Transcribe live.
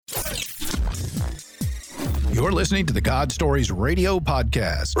You're listening to the God Stories radio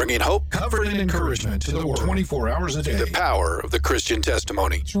podcast, bringing hope, comfort, and encouragement to the world 24 hours a day. The power of the Christian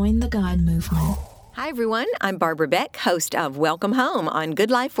testimony. Join the God movement. Hi, everyone. I'm Barbara Beck, host of Welcome Home on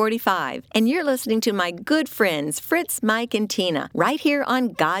Good Life 45, and you're listening to my good friends Fritz, Mike, and Tina right here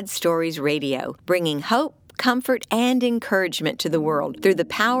on God Stories Radio, bringing hope, comfort, and encouragement to the world through the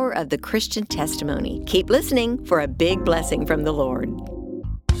power of the Christian testimony. Keep listening for a big blessing from the Lord.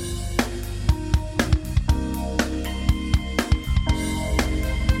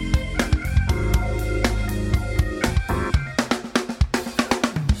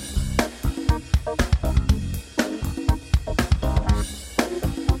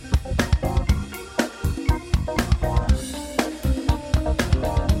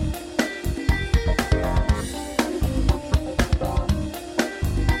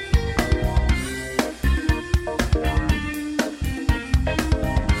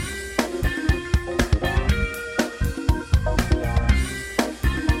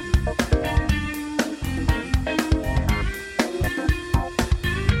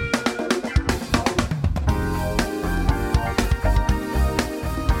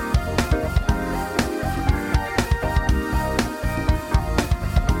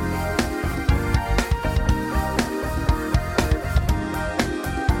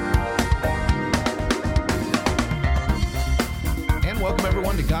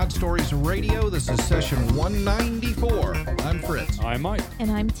 God Stories Radio. This is session 194. I'm Fritz. I'm Mike.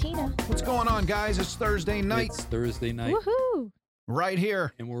 And I'm Tina. What's going on, guys? It's Thursday night. It's Thursday night. Woohoo! Right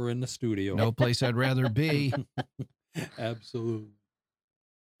here. And we're in the studio. No place I'd rather be. Absolutely.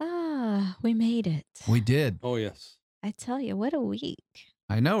 We made it. We did. Oh, yes. I tell you, what a week.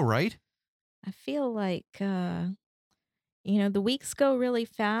 I know, right? I feel like, the weeks go really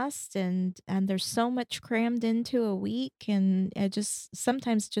fast and there's so much crammed into a week, and it just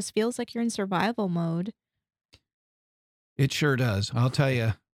sometimes just feels like you're in survival mode. It sure does. I'll tell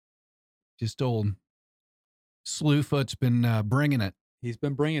you, just old Slewfoot's been bringing it. He's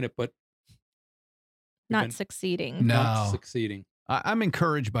been bringing it, but not succeeding. No. Not succeeding. I'm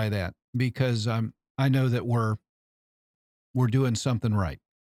encouraged by that because I know that we're doing something right.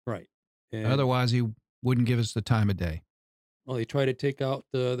 Right. And otherwise, he wouldn't give us the time of day. Well, he tried to take out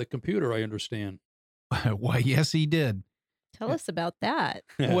the computer, I understand. Why, yes, he did. Tell us about that.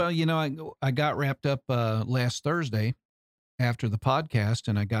 Well, I got wrapped up last Thursday after the podcast,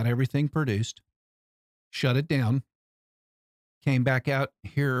 and I got everything produced, shut it down, came back out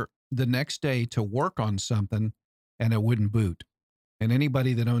here the next day to work on something, and it wouldn't boot. And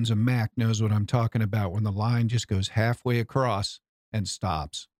anybody that owns a Mac knows what I'm talking about when the line just goes halfway across and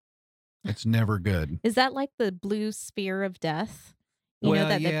stops. It's never good. Is that like the blue sphere of death? Well,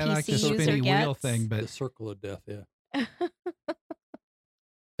 that yeah, the PC like the user spinny gets? wheel thing, The but circle of death, yeah.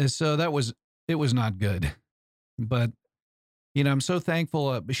 so it was not good. But, I'm so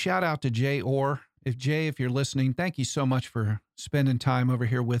thankful. Shout out to Jay Orr. If you're listening, thank you so much for spending time over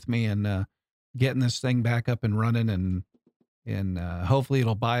here with me and getting this thing back up and running. And hopefully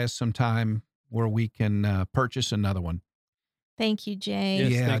it'll buy us some time where we can purchase another one. Thank you, Jay.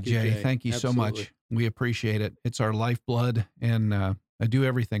 Yes, Yeah, thank you, Jay, Jay. thank you so much. Absolutely. We appreciate it. It's our lifeblood, and I do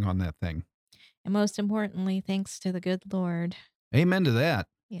everything on that thing. And most importantly, thanks to the good Lord. Amen to that.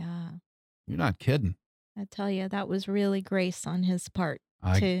 Yeah. You're not kidding. I tell you, that was really grace on his part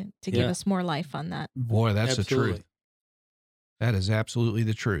to give Yeah. us more life on that. Boy, that's Absolutely. the truth. That is absolutely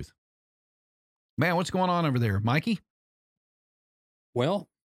the truth. Man, what's going on over there, Mikey? Well,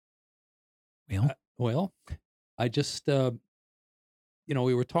 Well, I just,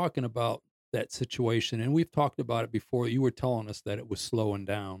 we were talking about that situation, and we've talked about it before. You were telling us that it was slowing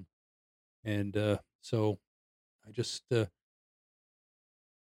down. And so I just,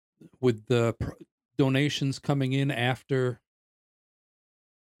 with the donations coming in after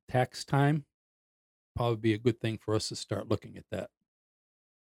tax time, probably be a good thing for us to start looking at that.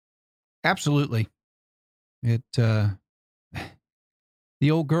 absolutely. It the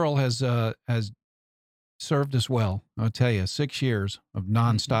old girl has served us well. I'll tell you, 6 years of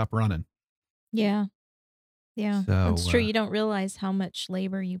nonstop running. Yeah. Yeah. So, That's true. You don't realize how much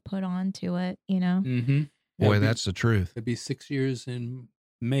labor you put onto it, Mm-hmm. Boy, that's the truth. It'd be 6 years in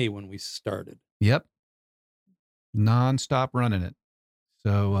May when we started. Yep. Nonstop running it.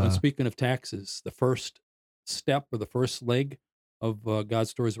 So, And speaking of taxes, the first step or the first leg of God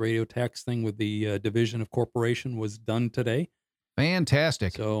Stories Radio tax thing with the Division of Corporation was done today.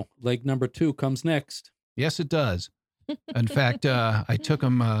 fantastic. So leg number 2 comes next. Yes, it does. In fact, I took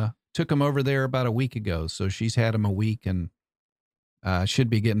him over there about a week ago. So she's had him a week and should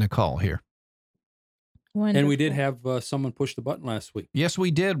be getting a call here. Wonderful. And we did have someone push the button last week. Yes,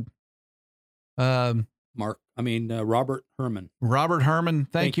 we did. Robert Herman. Robert Herman.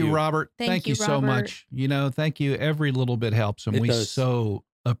 Thank you, you. Robert. Thank you, so Robert. much. Thank you. Every little bit helps, and It we does. so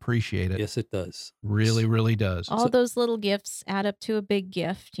appreciate it. Yes, it does. Really, really does. All those little gifts add up to a big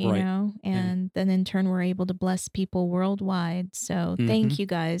gift, you Right. know, and then in turn, we're able to bless people worldwide. So Mhm. thank you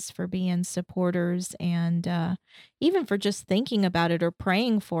guys for being supporters and even for just thinking about it or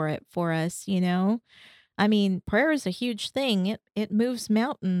praying for it for us, you know. I mean, prayer is a huge thing. It moves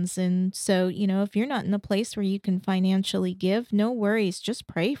mountains. And so, you know, if you're not in a place where you can financially give, no worries. Just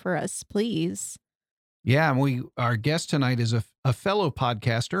pray for us, please. Yeah, and our guest tonight is a fellow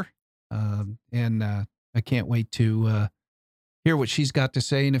podcaster, and I can't wait to hear what she's got to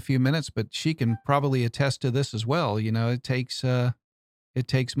say in a few minutes. But she can probably attest to this as well. It takes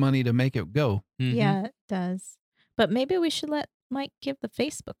money to make it go. Mhm. Yeah, it does. But maybe we should let Mike give the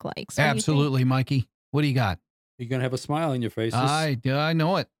Facebook likes. What do you think? Absolutely, Mikey. What do you got? You're going to have a smile on your faces. I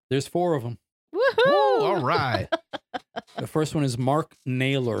know it. There's 4 of them. Woohoo! Woo, all right. The first one is Mark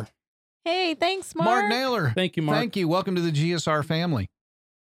Naylor. Hey, thanks, Mark. Mark Naylor. Thank you, Mark. Thank you. Welcome to the GSR family.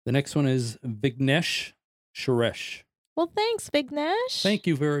 The next one is Vignesh Suresh. Well, thanks, Vignesh. Thank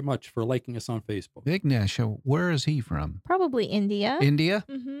you very much for liking us on Facebook. Vignesh, where is he from? Probably India. India?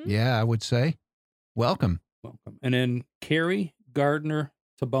 Mm-hmm. Yeah, I would say. Welcome. Welcome. And then Carrie Gardner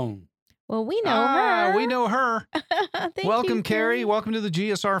Tabone. Well, we know her. We know her. Thank Welcome, you, Carrie. Welcome to the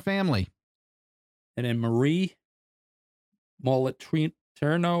GSR family. And then Marie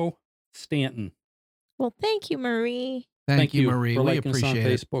Moliterno Stanton. Well, thank you, Marie. Thank you, Marie. for We liking us on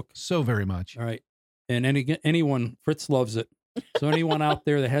appreciate it Facebook. so very much. All right. And anyone, Fritz loves it. So anyone out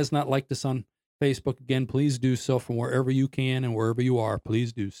there that has not liked us on Facebook, again, please do so from wherever you can and wherever you are.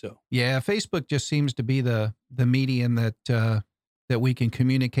 Please do so. Yeah, Facebook just seems to be the medium that we can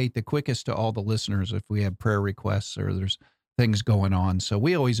communicate the quickest to all the listeners if we have prayer requests or there's things going on. So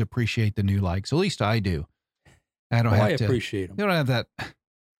we always appreciate the new likes. At least I do. I don't I have to. appreciate them. You don't have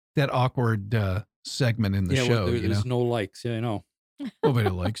that awkward segment in the Yeah, show. well, there's no likes. Yeah, I know. Nobody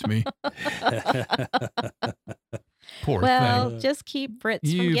likes me. Poor Well, thing. just keep Fritz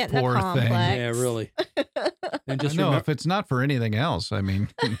You from getting a poor thing. complex. Yeah, really. And just I know, remember, if it's not for anything else, I mean,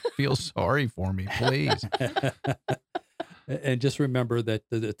 feel sorry for me, please. and just remember that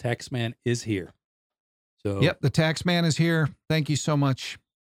the tax man is here. So Yep, the tax man is here. Thank you so much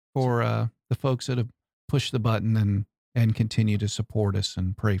for the folks that have pushed the button and continue to support us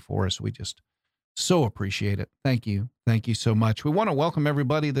and pray for us. We just so appreciate it. Thank you. Thank you so much. We want to welcome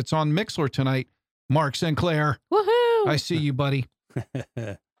everybody that's on Mixler tonight. Mark Sinclair, Woohoo! I see you, buddy.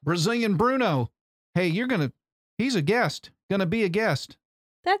 Brazilian Bruno. Hey, he's a guest, gonna be a guest.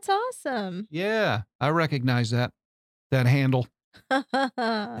 That's awesome. Yeah, I recognize that handle. You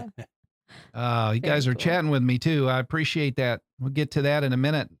guys are cool. chatting with me too. I appreciate that. We'll get to that in a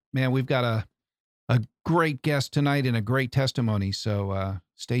minute. Man, we've got a great guest tonight and a great testimony. So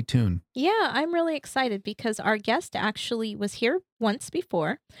stay tuned. Yeah, I'm really excited because our guest actually was here once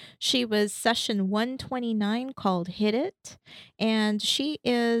before. She was session 129 called Hit It, and she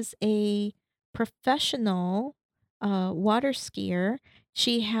is a professional water skier.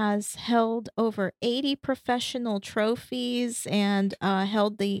 She has held over 80 professional trophies and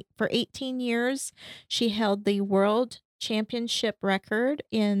for 18 years, she held the world championship record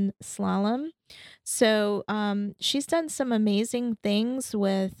in slalom. So she's done some amazing things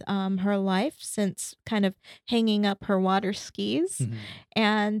with her life since kind of hanging up her water skis. Mhm.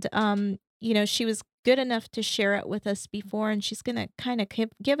 And, you know, she was good enough to share it with us before, and she's going to kind of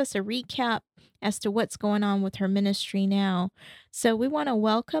give us a recap as to what's going on with her ministry now. So we want to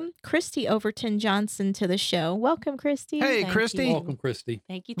welcome Christy Overton Johnson to the show. Welcome, Christy. Hey, Thank Christy. you. welcome, Christy.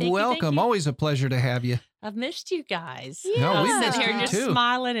 Thank you. Thank you. Welcome. Thank you. Always a pleasure to have you. I've missed you guys. No, I we was missed sitting here you just too.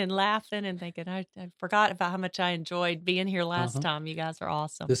 smiling and laughing and thinking, I forgot about how much I enjoyed being here last Uh-huh. time. You guys are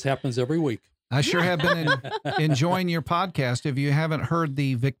awesome. This happens every week. I sure have been enjoying your podcast. If you haven't heard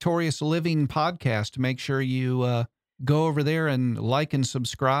the Victorious Living podcast, make sure you go over there and like and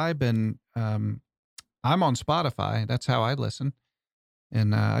subscribe. And I'm on Spotify. That's how I listen.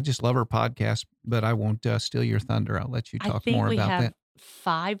 And I just love her podcast, but I won't steal your thunder. I'll let you I talk think more we about have that.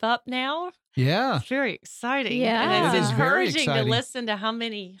 5 up now. Yeah. It's very exciting. Yeah. And It it's is very encouraging to exciting. listen to how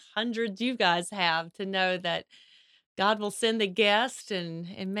many hundreds you guys have to know that God will send the guest and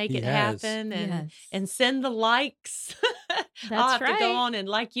make He it has. happen and Yes. and send the likes. I'll That's have to right. go on and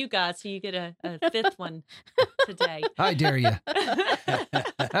like you guys so you get a 5th one today. I dare you.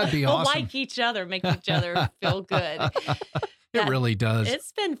 That'd be We'll awesome. like each other, make each other feel good. It That- really does.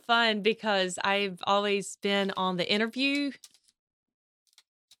 It's been fun because I've always been on the interview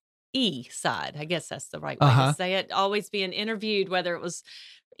side. I guess that's the right way Uh-huh. to say it. Always being interviewed, whether it was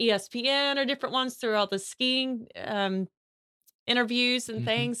ESPN or different ones through all the skiing interviews and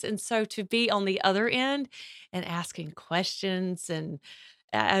things. And so to be on the other end and asking questions, and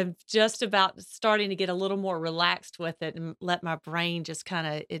I'm just about starting to get a little more relaxed with it and let my brain just kind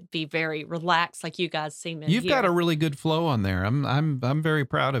of it be very relaxed, like you guys seem in You've got a here. really good flow on there. I'm very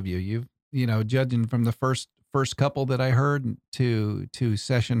proud of you. You know, judging from the first couple that I heard to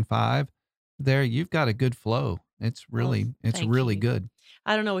session 5 there, you've got a good flow. It's Well, it's thank really you. good.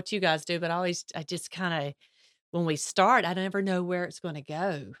 I don't know what you guys do, but I just kind of, when we start, I never know where it's going to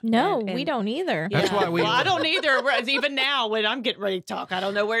go. No, And, we don't either. That's why we well, I don't either. Whereas even now, when I'm getting ready to talk, I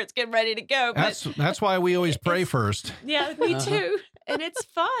don't know where it's getting ready to go. But That's why we always pray it's- first. yeah, me too. And it's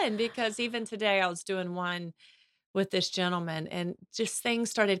fun because even today I was doing one with this gentleman, and just things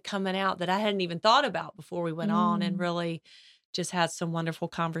started coming out that I hadn't even thought about before we went on, and Mm. really just had some wonderful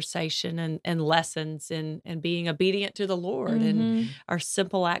conversation and lessons and being obedient to the Lord and Mhm. our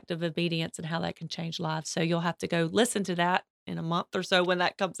simple act of obedience and how that can change lives. So you'll have to go listen to that in a month or so when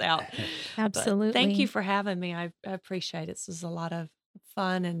that comes out. But thank you Absolutely. for having me. I appreciate it. This is a lot of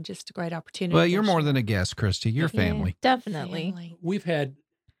fun and just a great opportunity. Well, to you're more share. than a guest, Christy. You're Yeah, family. definitely. Family. We've had,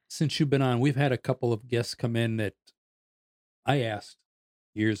 since you've been on, we've had a couple of guests come in that I asked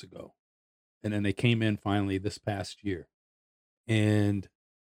years ago, and then they came in finally this past year. And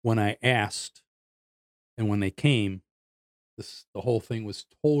when I asked and when they came, the whole thing was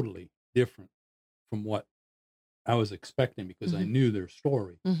totally different from what I was expecting, because I Mhm. knew their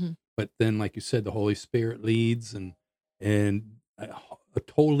story. Mhm. But then, like you said, the Holy Spirit leads, and a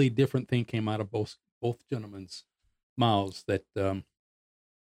totally different thing came out of both gentlemen's mouths that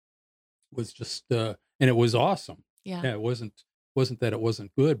was just and it was awesome. Yeah. Yeah, it wasn't that it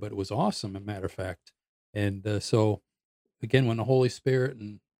wasn't good, but it was awesome, as a matter of fact. And so again, when the Holy Spirit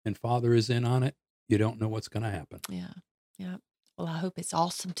and Father is in on it, you don't know what's going to happen. Yeah. Yeah. Well, I hope it's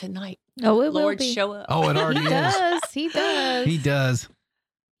awesome tonight. Oh, it will Lord, be. show up. Oh, it already He is. does. He does. He does.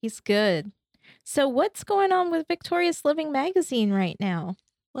 He's good. So what's going on with Victorious Living magazine right now?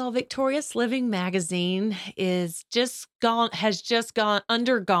 Well, Victorious Living magazine has just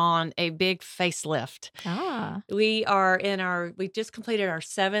undergone a big facelift. Ah. We just completed our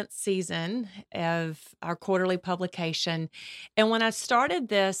 7th season of our quarterly publication. And when I started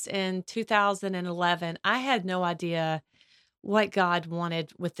this in 2011, I had no idea what God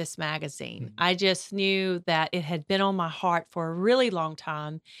wanted with this magazine. Mhm. I just knew that it had been on my heart for a really long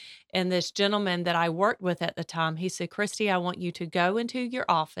time. And this gentleman that I worked with at the time, he said, Christy, I want you to go into your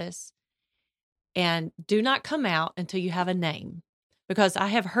office and do not come out until you have a name, because I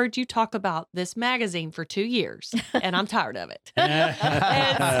have heard you talk about this magazine for 2 years and I'm tired of it.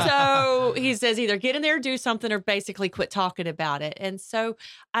 And so he says, either get in there, do something, or basically quit talking about it. And so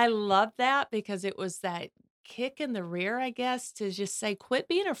I love that, because it was that kick in the rear, I guess, to just say, quit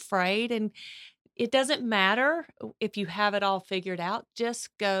being afraid. And it doesn't matter if you have it all figured out,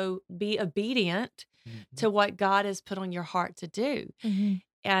 just go be obedient Mhm. to what God has put on your heart to do. Mhm.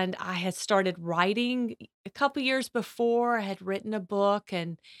 And I had started writing a couple years before. I had written a book,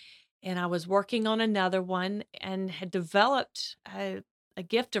 and I was working on another one, and had developed a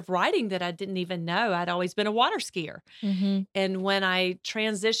gift of writing that I didn't even know. I'd always been a water skier. Mhm. And when I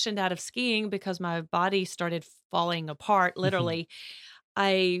transitioned out of skiing because my body started falling apart, literally,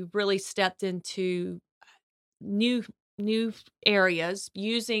 I really stepped into new new areas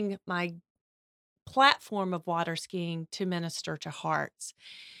using my platform of water skiing to minister to hearts.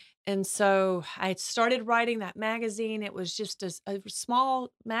 And so I started writing that magazine. It was just a small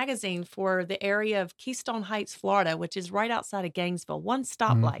magazine for the area of Keystone Heights, Florida, which is right outside of Gainesville, one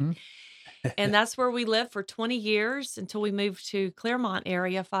stoplight. Mhm. And that's where we lived for 20 years until we moved to Claremont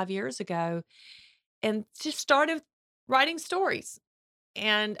area 5 years ago, and just started writing stories.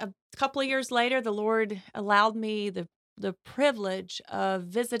 And a couple of years later, the Lord allowed me the privilege of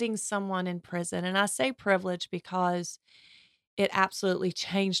visiting someone in prison. And I say privilege because it absolutely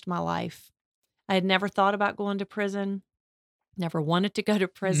changed my life. I had never thought about going to prison, never wanted to go to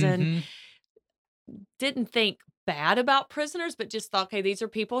prison, Mhm. didn't think bad about prisoners, but just thought, okay, these are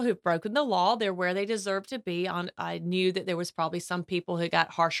people who've broken the law. They're where they deserve to be. I knew that there was probably some people who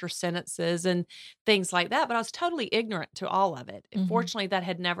got harsher sentences and things like that, but I was totally ignorant to all of it. Mhm. Fortunately, that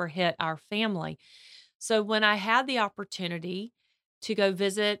had never hit our family. So when I had the opportunity to go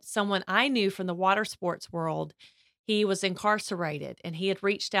visit someone I knew from the water sports world, he was incarcerated, and he had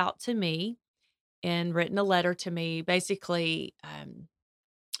reached out to me and written a letter to me, basically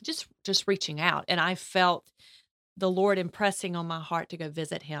just reaching out. And I felt the Lord impressing on my heart to go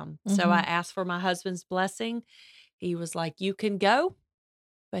visit him. So I Mhm. asked for my husband's blessing. He was like, "You can go,"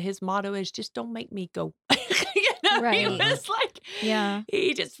 but his motto is, "Just don't make me go." You Right. He was like, Yeah.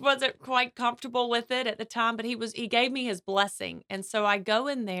 he just wasn't quite comfortable with it at the time, but he gave me his blessing. And so I go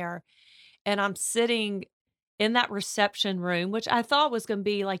in there and I'm sitting in that reception room, which I thought was going to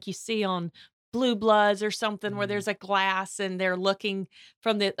be like you see on Blue Bloods or something where there's a glass and they're looking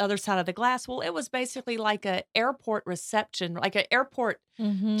from the other side of the glass. Well, it was basically like a airport reception, like an airport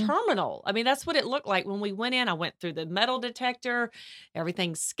Mm-hmm. terminal. I mean, that's what it looked like when we went in. I went through the metal detector,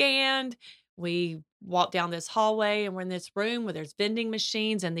 everything's scanned. We walked down this hallway and we're in this room where there's vending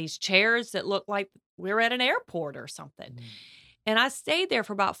machines and these chairs that look like we're at an airport or something. And I stayed there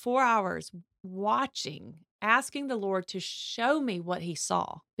for about 4 hours watching, asking the Lord to show me what he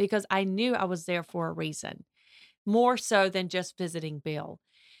saw because I knew I was there for a reason, more so than just visiting Bill.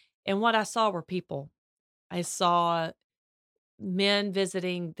 And what I saw were people. I saw men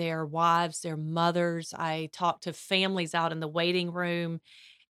visiting their wives, their mothers. I talked to families out in the waiting room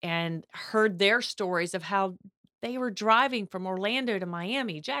and heard their stories of how they were driving from Orlando to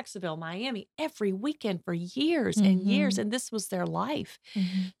Miami, Jacksonville, Miami every weekend for years and years. Mm-hmm. And this was their life.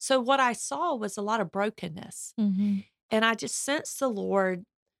 Mm-hmm. So what I saw was a lot of brokenness. Mm-hmm. And I just sensed the Lord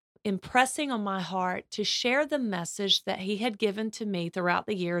impressing on my heart to share the message that he had given to me throughout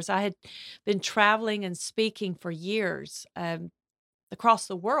the years. I had been traveling and speaking for years across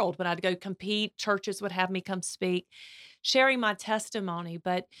the world. When I'd go compete, churches would have me come speak, sharing my testimony.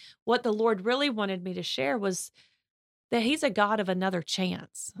 But what the Lord really wanted me to share was that he's a God of another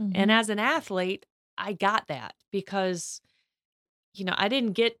chance. And Mm-hmm. as an athlete, I got that because, I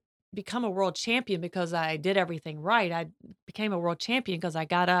didn't become a world champion because I did everything right. I became a world champion because I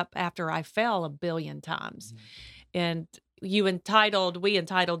got up after I fell a billion times. And we entitled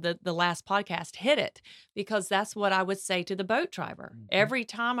the last podcast, Hit It, because that's what I would say to the boat driver. Every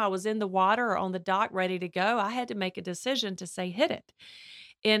time I was in the water or on the dock ready to go, I had to make a decision to say, hit it.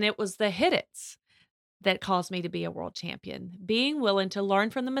 And it was the hit it's that caused me to be a world champion. Being willing to learn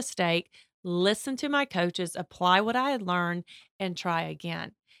from the mistake, listen to my coaches, apply what I had learned, and try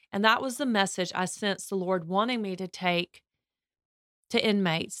again. And that was the message I sensed the Lord wanting me to take to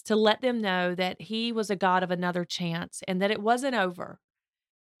inmates, to let them know that he was a God of another chance and that it wasn't over,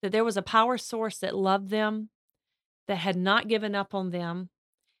 that there was a power source that loved them, that had not given up on them,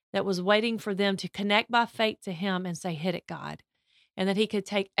 that was waiting for them to connect by faith to him and say, hit it, God. And that he could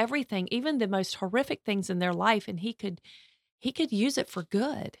take everything, even the most horrific things in their life, and he could use it for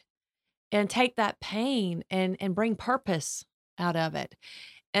good and take that pain and bring purpose out of it.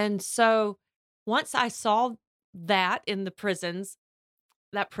 And so once I saw that in the prisons,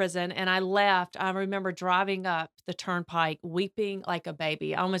 that prison, and I left, I remember driving up the turnpike, weeping like a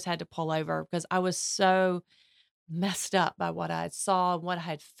baby. I almost had to pull over because I was so messed up by what I saw and what I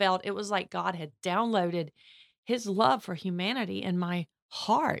had felt. It was like God had downloaded his love for humanity in my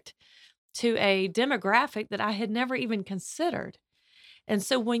heart to a demographic that I had never even considered. And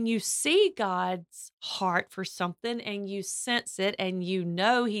so when you see God's heart for something and you sense it and you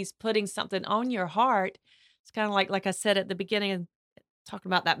know he's putting something on your heart, it's kind of like I said at the beginning, talking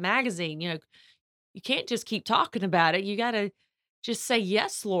about that magazine, you can't just keep talking about it. You got to just say,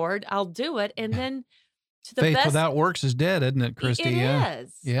 yes, Lord, I'll do it. And then to the Faith best. without works is dead, isn't it, Christy? It Yeah.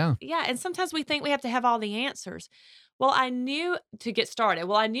 is. Yeah. Yeah. And sometimes we think we have to have all the answers. Well, I knew to get started.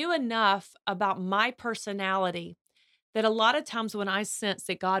 Well, I knew enough about my personality that a lot of times when I sense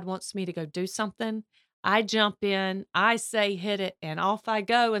that God wants me to go do something, I jump in, I say, hit it, and off I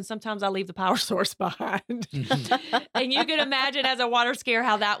go. And sometimes I leave the power source behind. And you can imagine as a water skier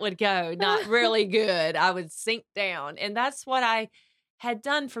how that would go. Not really good. I would sink down. And that's what I had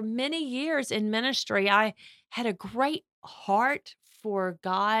done for many years in ministry. I had a great heart for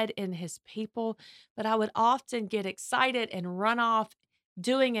God and his people, but I would often get excited and run off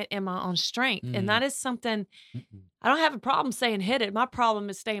doing it in my own strength. And that is something I don't have a problem saying hit it. My problem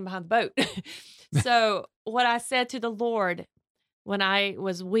is staying behind the boat. So what I said to the Lord when I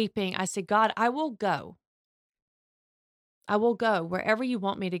was weeping, I said, God, I will go. I will go wherever you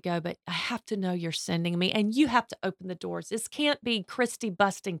want me to go, but I have to know you're sending me and you have to open the doors. This can't be Christy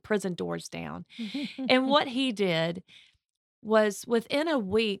busting prison doors down. And what he did was within a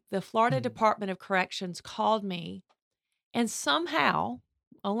week, the Florida Department of Corrections called me, and somehow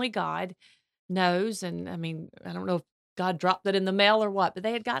only God knows. And I mean, I don't know if God dropped it in the mail or what, but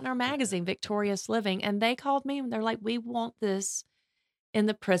they had gotten our magazine, Victorious Living, and they called me and they're like, we want this in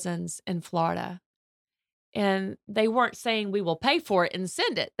the prisons in Florida. And they weren't saying we will pay for it and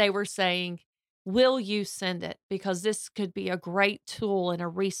send it. They were saying, will you send it? Because this could be a great tool and a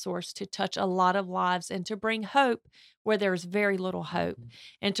resource to touch a lot of lives and to bring hope where there's very little hope,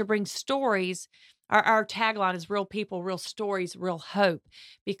 and to bring stories. Our tagline is real people, real stories, real hope,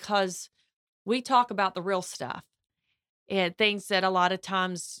 because we talk about the real stuff. and things that a lot of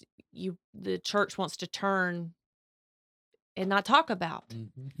times the church wants to turn and not talk about.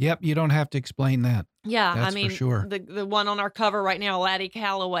 Mm-hmm. Yep, you don't have to explain that. Yeah, I That's for mean, sure. the one on our cover right now, Laddie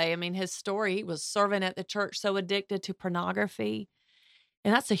Calloway, I mean, his story, he was serving at the church, so addicted to pornography,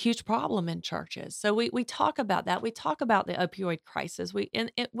 and that's a huge problem in churches. So we talk about that. We talk about the opioid crisis.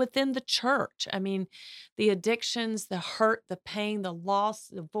 Within the church. I mean, the addictions, the hurt, the pain, the loss,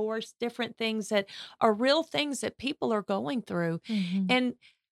 divorce, different things that are real things that people are going through. Mhm. And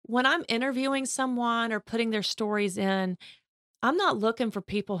when I'm interviewing someone or putting their stories in, I'm not looking for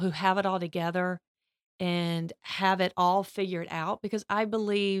people who have it all together and have it all figured out, because I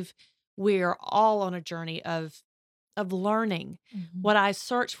believe we're all on a journey of learning. Mhm. What I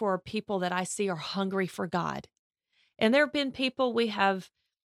search for are people that I see are hungry for God. And there have been people we have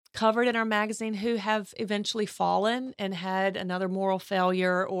covered in our magazine who have eventually fallen and had another moral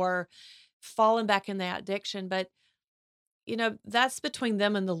failure or fallen back in that addiction. But, that's between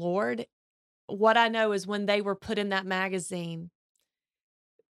them and the Lord. What I know is when they were put in that magazine,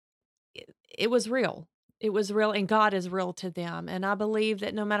 it was real. It was real, and God is real to them. And I believe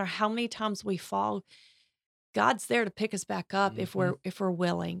that no matter how many times we fall, God's there to pick us back up if Mm-hmm. we're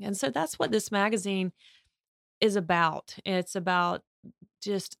willing. And so that's what this magazine is about. It's about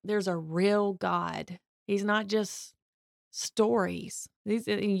just there's a real God. He's not just stories.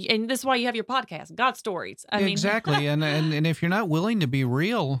 And this is why you have your podcast, God Stories. I Yeah, mean, exactly. And if you're not willing to be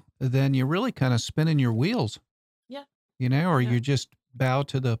real, then you're really kind of spinning your wheels, yeah, or yeah. you just bow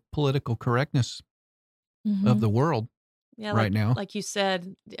to the political correctness of Mhm. the world Yeah, right now. like you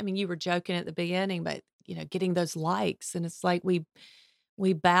said, I mean, you were joking at the beginning, but getting those likes, and it's like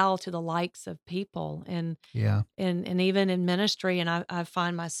we bow to the likes of people, Yeah. and even in ministry, and I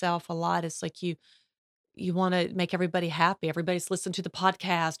find myself a lot. It's like you want to make everybody happy. Everybody's listened to the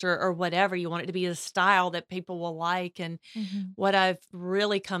podcast or whatever. You want it to be a style that people will like. And Mhm. what I've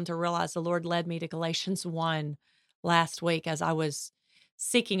really come to realize, the Lord led me to Galatians 1 last week as I was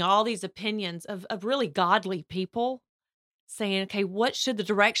seeking all these opinions of really godly people, saying, okay, what should the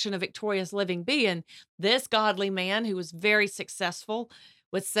direction of victorious living be? And this godly man who was very successful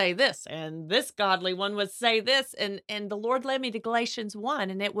would say this, and this godly one would say this. And the Lord led me to Galatians 1,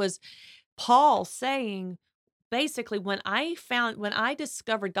 and it was Paul saying, basically, when I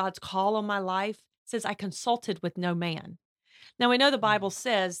discovered God's call on my life, it says I consulted with no man. Now we know the Bible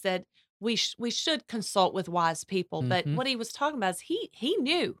says that we should consult with wise people, but Mm-hmm. what he was talking about is he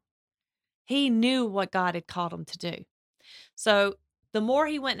knew what God had called him to do. So the more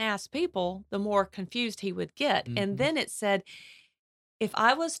he went and asked people, the more confused he would get. And Mm-hmm. then it said, if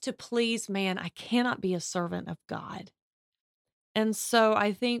I was to please man, I cannot be a servant of God. And so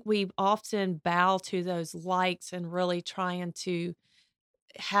I think we often bow to those likes and really trying to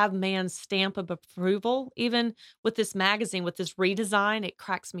have man's stamp of approval. Even with this magazine, with this redesign, it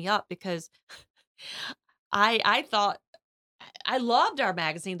cracks me up because I thought I loved our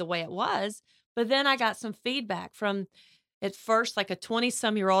magazine the way it was, but then I got some feedback from at first like a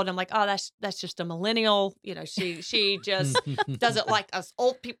 20-some-year-old. I'm like, oh, that's just a millennial. She just doesn't like us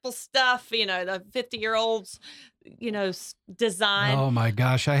old people stuff. The 50-year-olds. Design. Oh my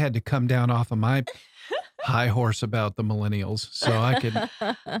gosh, I had to come down off of my high horse about the millennials, so I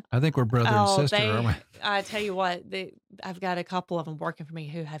think we're brother and Oh, sister, aren't we? I tell you what, I've got a couple of them working for me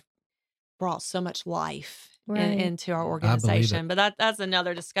who have brought so much life Right. into our I believe it. organization, but that's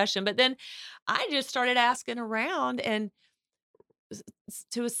another discussion. But then I just started asking around, and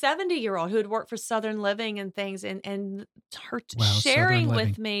to a 70-year-old who had worked for Southern Living and things, and her Wow, Southern sharing Living.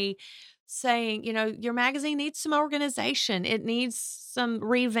 with me, saying, your magazine needs some organization. It needs some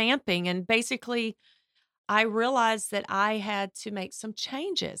revamping. And basically, I realized that I had to make some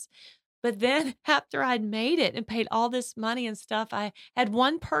changes. But then after I'd made it and paid all this money and stuff, I had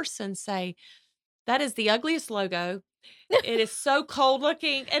one person say, that is the ugliest logo. It is so cold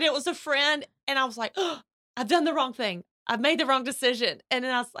looking. And it was a friend. And I was like, oh, I've done the wrong thing. I've made the wrong decision. And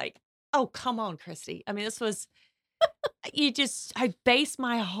then I was like, oh, come on, Christy. I mean, I based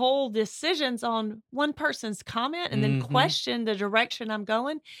my whole decisions on one person's comment and then Mhm. question the direction I'm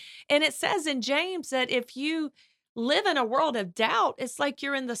going. And it says in James that if you live in a world of doubt, it's like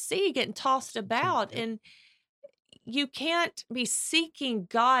you're in the sea getting tossed about. Yep. And you can't be seeking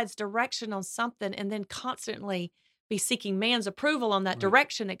God's direction on something and then constantly be seeking man's approval on that Right.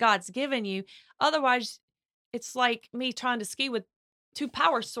 direction that God's given you. Otherwise, it's like me trying to ski with two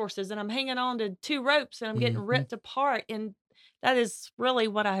power sources and I'm hanging on to two ropes and I'm getting Mhm. ripped apart. And that is really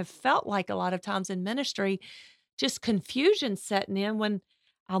what I have felt like a lot of times in ministry, just confusion setting in when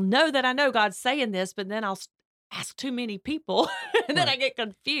I'll know that I know God's saying this, but then I'll ask too many people and then I Right. get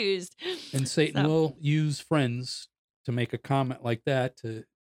confused. And Satan So, will use friends to make a comment like that to,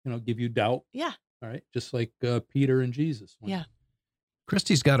 give you doubt. Yeah. All right. Just like Peter and Jesus. Yeah.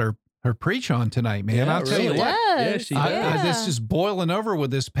 Christy's got her preach on tonight, man. Yeah, I'll tell you really. what. Yeah, she does. This is boiling over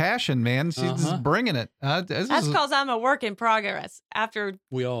with this passion, man. She's just bringing it. That's because I'm a work in progress after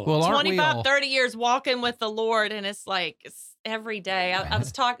We all. Well, aren't we 25, all? 30 years walking with the Lord. And it's like it's every day. I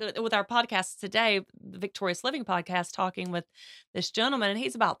was talking with our podcast today, the Victorious Living podcast, talking with this gentleman, and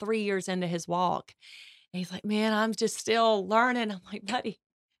he's about 3 years into his walk. And he's like, man, I'm just still learning. I'm like, buddy,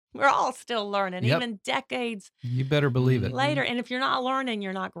 we're all still learning, Yep. even decades You better believe it. later. And if you're not learning,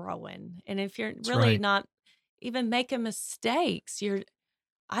 you're not growing. And if you're That's really right. not even making mistakes,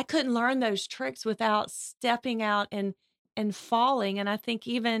 I couldn't learn those tricks without stepping out and falling. And I think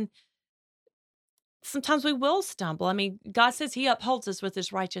even sometimes we will stumble. I mean, God says he upholds us with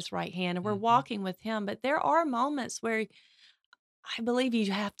his righteous right hand, and we're walking with him. But there are moments where I believe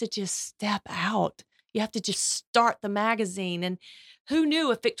you have to just step out. You have to just start the magazine. And who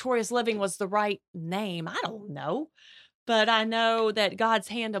knew if Victorious Living was the right name? I don't know. But I know that God's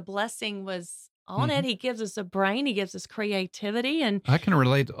hand of blessing was on it. He gives us a brain. He gives us creativity. And I can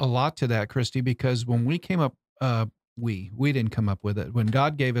relate a lot to that, Christy, because when we came up, we didn't come up with it. When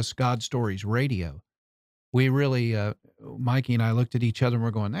God gave us God Stories Radio, we really, Mikey and I looked at each other and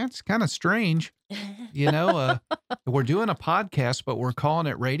we're going, that's kind of strange. We're doing a podcast, but we're calling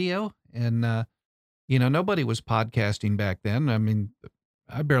it radio. And, nobody was podcasting back then. I mean,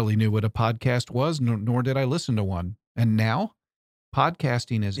 I barely knew what a podcast was, nor did I listen to one. And now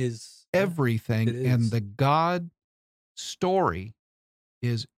podcasting is everything. it And is. the God story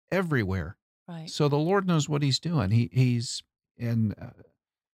is everywhere. right. So the Lord knows what he's doing. He's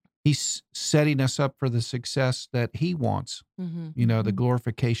setting us up for the success that he wants, Mm-hmm. the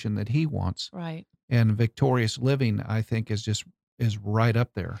glorification that he wants. Right. And Victorious Living, I think, is right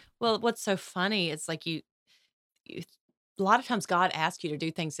up there. Well, what's so funny is like you a lot of times God asks you to do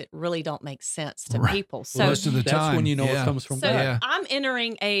things that really don't make sense to Right. people. So Well, most of the that's time, when you know yeah. it comes from So God. Yeah. I'm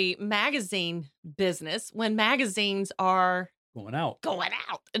entering a magazine business when magazines are Going out.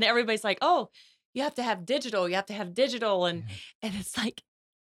 and everybody's like, oh, you have to have digital, and it's like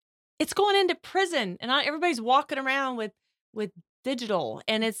it's going into prison, and everybody's walking around with digital,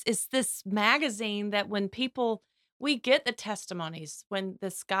 and it's this magazine that when people, we get the testimonies. When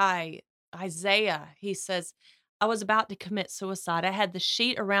this guy Isaiah, he says, I was about to commit suicide. I had the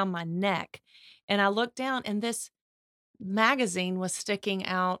sheet around my neck, and I looked down, and this magazine was sticking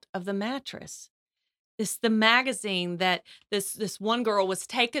out of the mattress. The magazine that this one girl was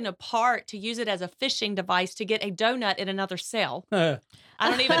taken apart to use it as a fishing device to get a donut in another cell. I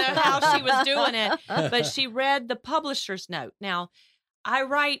don't even know how she was doing it, but she read the publisher's note. Now, I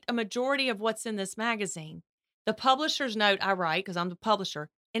write a majority of what's in this magazine. The publisher's note I write because I'm the publisher,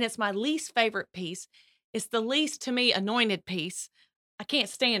 and it's my least favorite piece. It's the least, to me, anointed piece. I can't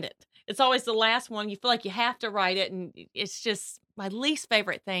stand it. It's always the last one. You feel like you have to write it, and it's just my least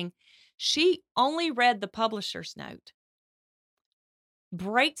favorite thing. She only read the publisher's note,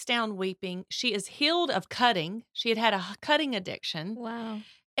 breaks down weeping. She is healed of cutting. She had a cutting addiction. Wow.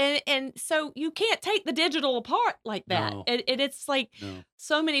 And so you can't take the digital apart like that. No. It's like No.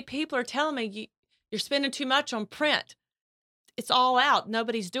 so many people are telling me you're spending too much on print. It's all out.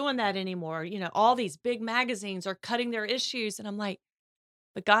 Nobody's doing that anymore. All these big magazines are cutting their issues. And I'm like,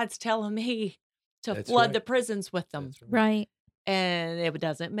 but God's telling me to That's flood right. the prisons with them. That's right. Right. And it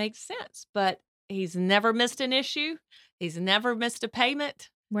doesn't make sense. But he's never missed an issue. He's never missed a payment.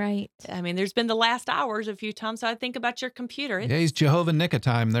 Right. I mean, there's been the last hours a few times. So I think about your computer. Yeah, he's Jehovah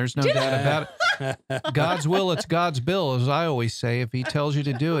Nicotime. There's no doubt about it. God's will, it's God's bill, as I always say. If he tells you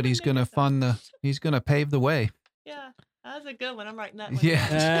to do it, he's going to he's going to pave the way. Yeah, that's a good one. I'm writing that one.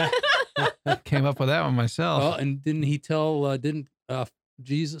 Yeah. down. Came up with that one myself. Well, and didn't he tell,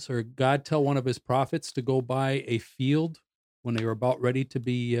 Jesus or God tell one of his prophets to go buy a field when they were about ready to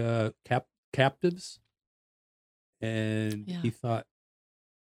be captives? And Yeah. he thought,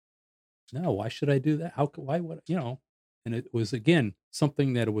 no, why should I do that? Why would, and it was, again,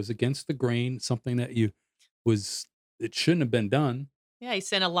 something that was against the grain, something that it shouldn't have been done. Yeah, he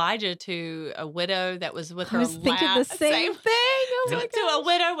sent Elijah to a widow that was with her. I was thinking the same thing. Oh my To a gosh.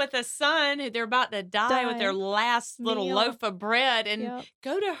 widow with a son who they're about to die with their Die. last little Meal. loaf of bread, and Yep.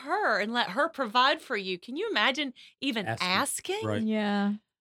 go to her and let her provide for you. Can you imagine even asking Right. Yeah.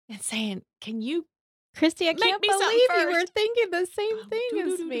 and saying, "Can you?" Christy, I Make can't me something believe you were first. thinking the same Oh, thing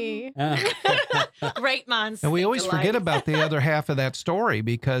as doo-doo-doo-doo. me. Great minds. And we think always forget alike. about the other half of that story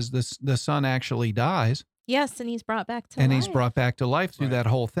because the son actually dies Yes, and he's brought back to and life. he's brought back to life through Right. that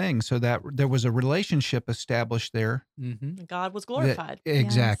whole thing. So that there was a relationship established there. Mm-hmm. God was that- glorified.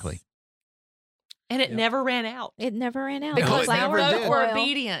 exactly. Yes. And it Yep. never ran out It never ran out. No, because it they never both did. were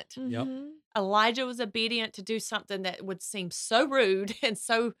obedient. Yep. Mhm. Elijah was obedient to do something that would seem so rude and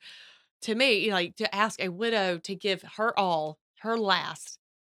so, to me, like to ask a widow to give her all, her last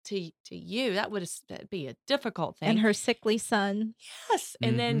to you. That'd be a difficult thing. And her sickly son. Yes.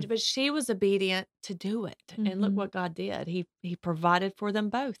 And then, Mhm. but she was obedient to do it. And look Mhm. what God did. He provided for them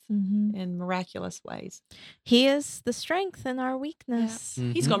both Mhm. in miraculous ways. He is the strength in our weakness.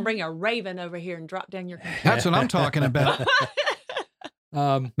 He's Mhm. going to bring a raven over here and drop down your That's what I'm talking about.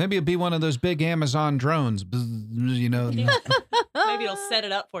 Um, Maybe it'd be one of those big Amazon drones, bzz, you know. Maybe it'll set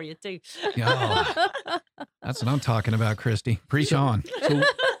it up for you too. Oh, that's what I'm talking about, Christy. Preach on. so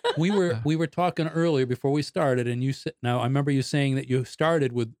we were talking earlier before we started, and you said, now I remember you saying that you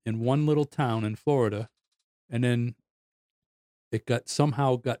started in one little town in Florida, and then it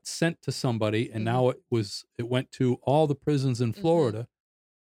somehow got sent to somebody, and now it went to all the prisons in Florida.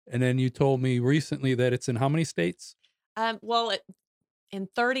 And then you told me recently that it's in how many states? Well, in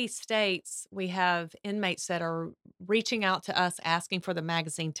 30 states, we have inmates that are reaching out to us asking for the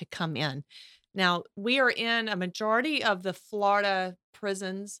magazine to come in. Now, we are in a majority of the Florida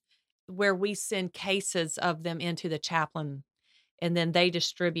prisons where we send cases of them into the chaplain, and then they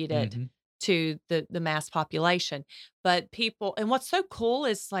distribute it Mhm. to the mass population. But people, and what's so cool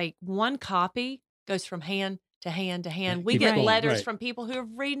is like one copy goes from hand to hand to hand. We keeps get going, letters right. from people who have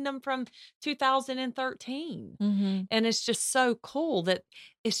reading them from 2013. Mhm. And it's just so cool that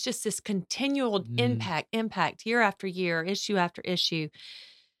it's just this continual impact year after year, issue after issue.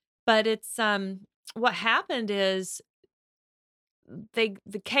 But it's what happened is the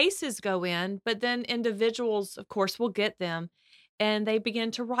cases go in, but then individuals, of course, will get them and they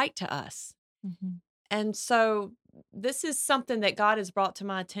begin to write to us. Mhm. And so this is something that God has brought to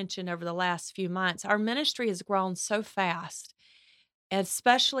my attention over the last few months. Our ministry has grown so fast,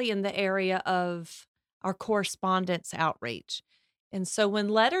 especially in the area of our correspondence outreach. And so when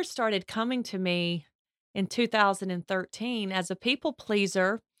letters started coming to me in 2013 as a people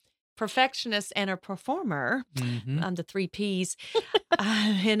pleaser, perfectionist, and a performer, Mhm. I'm the three Ps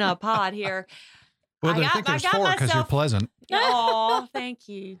in a pod here. Well, I think there's four because you're pleasant. Oh, thank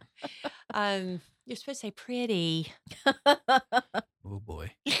you. You're supposed to say pretty. Oh,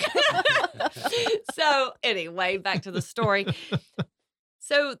 boy. So anyway, back to the story.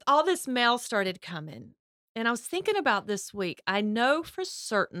 So all this mail started coming. And I was thinking about this week. I know for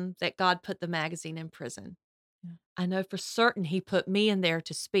certain that God put the magazine in prison. Yeah. I know for certain he put me in there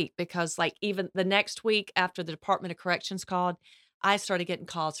to speak because like even the next week after the Department of Corrections called, I started getting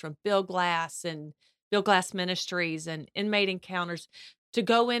calls from Bill Glass and Bill Glass Ministries and Inmate Encounters to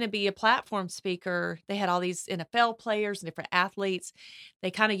go in and be a platform speaker. They had all these NFL players and different athletes.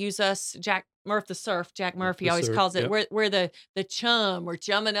 They kind of use us, Jack Murphy the always surf, calls it. yep. We're the chum. We're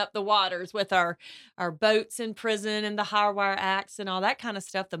chumming up the waters with our boats in prison and the high wire acts and all that kind of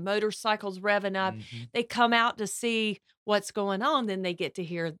stuff. The motorcycles revving up. Mhm. They come out to see what's going on. Then they get to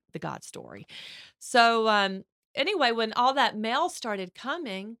hear the God story. So anyway, when all that mail started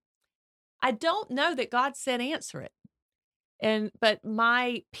coming, I don't know that God said answer it. But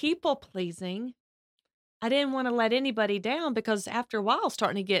my people pleasing, I didn't want to let anybody down because after a while,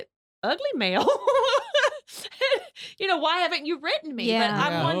 starting to get ugly mail. Why haven't you written me? But Yeah.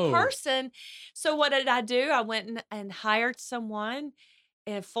 I'm Yeah. one Oh. person. So what did I do? I went and hired someone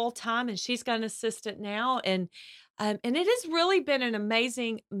full time, and she's got an assistant now. And it has really been an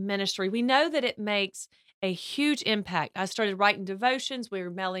amazing ministry. We know that it makes a huge impact. I started writing devotions. We were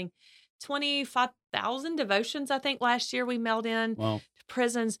mailing 25,000 devotions, I think, last year we mailed in Wow. to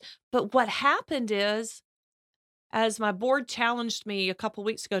prisons. But what happened is, as my board challenged me a couple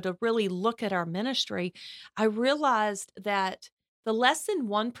weeks ago to really look at our ministry, I realized that the less than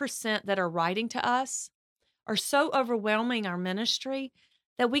 1% that are writing to us are so overwhelming our ministry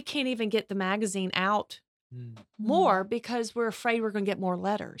that we can't even get the magazine out Mm. more because we're afraid we're going to get more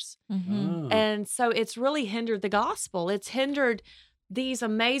letters. Mhm. Oh. And so it's really hindered the gospel. It's hindered these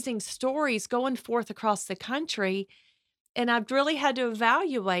amazing stories going forth across the country. And I've really had to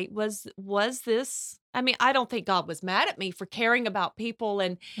evaluate, was this, I mean, I don't think God was mad at me for caring about people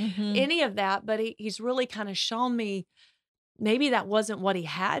and Mhm. any of that, but he's really kind of shown me maybe that wasn't what he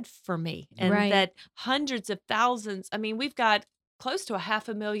had for me. And Right. that hundreds of thousands, I mean, we've got close to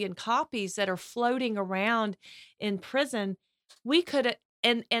 500,000 copies that are floating around in prison. We could,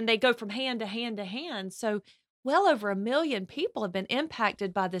 and they go from hand to hand to hand. So well over 1 million people have been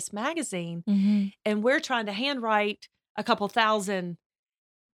impacted by this magazine. Mhm. And we're trying to handwrite a couple thousand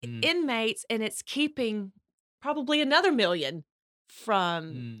Mm. inmates, and it's keeping probably another million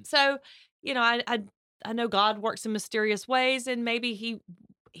from. Mm. So, I know God works in mysterious ways, and maybe he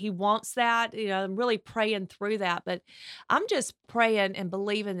he wants that. I'm really praying through that, but I'm just praying and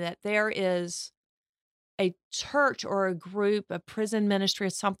believing that there is a church or a group, a prison ministry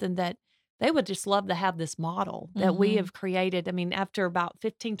or something that they would just love to have this model that we Mhm. have created. I mean, after about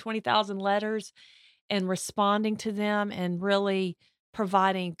 15, 20,000 letters and responding to them and really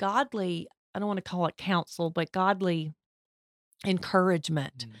providing godly, I don't want to call it counsel, but godly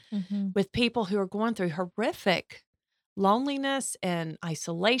encouragement Mhm. with people who are going through horrific loneliness and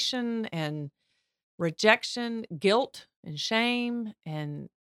isolation and rejection, guilt and shame. And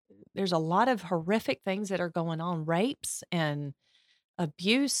there's a lot of horrific things that are going on, rapes and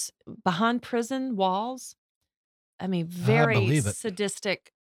abuse behind prison walls. I mean, I very believe it.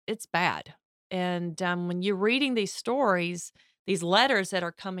 sadistic. It's bad. And when you're reading these stories, these letters that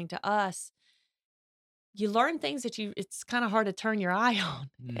are coming to us, you learn things that it's kind of hard to turn your eye on.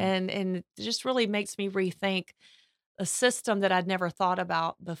 Mm. And it just really makes me rethink a system that I'd never thought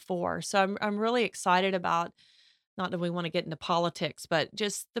about before. So I'm really excited about, not that we want to get into politics, but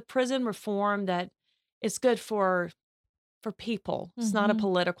just the prison reform that it's good for people. It's not a Mhm.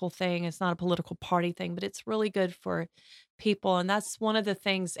 political thing, it's not a political party thing, but it's really good for people. And that's one of the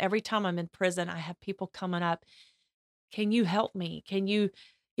things every time I'm in prison, I have people coming up, "Can you help me? Can you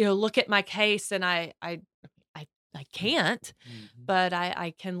look at my case?" And I I can't, Mhm. but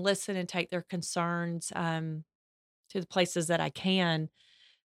I can listen and take their concerns to the places that I can,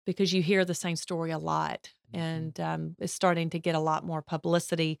 because you hear the same story a lot. Mhm. And it's starting to get a lot more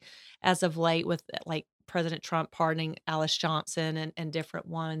publicity as of late with like President Trump pardoning Alice Johnson and different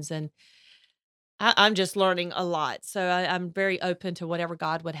ones. And I'm just learning a lot. So I'm very open to whatever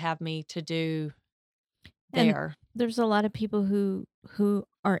God would have me to do And there. there's a lot of people who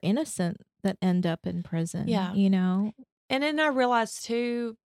are innocent that end up in prison, Yeah. you know? And then I realized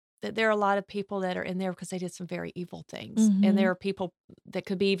too that there are a lot of people that are in there because they did some very evil things. And there Mhm. are people that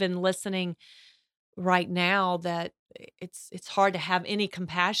could be even listening right now that it's hard to have any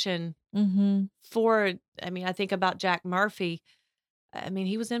compassion Mhm. for. I mean, I think about Jack Murphy. I mean,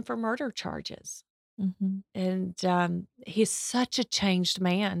 he was in for murder charges. Mhm. And he's such a changed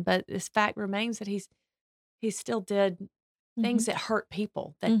man, but this fact remains that he still did things Mhm. that hurt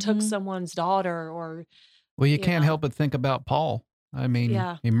people, that took Mhm. someone's daughter or, Well, you you can't help know. but think about Paul. I mean,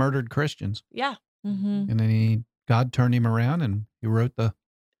 Yeah. he murdered Christians, Yeah. Mhm. and then God turned him around, and he wrote the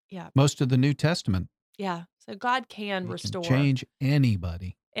Yeah. most of the New Testament. Yeah. So God can He can restore. change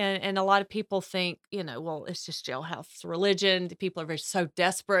anybody. And a lot of people think, well, it's just jailhouse religion. The people are very so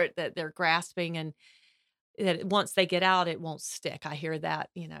desperate that they're grasping, and that once they get out, it won't stick. I hear that.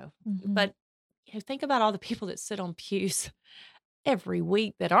 Mhm. But think about all the people that sit on pews every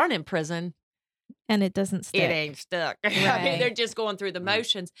week that aren't in prison. And it doesn't It stick. ain't stuck. I mean, they're Right. just going through the Right.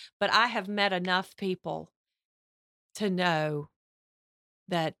 motions. But I have met enough people to know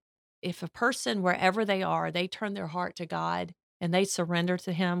that if a person, wherever they are, they turn their heart to God and they surrender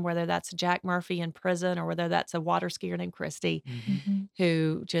to Him, whether that's Jack Murphy in prison or whether that's a water skier named Christy, Mhm. Mhm.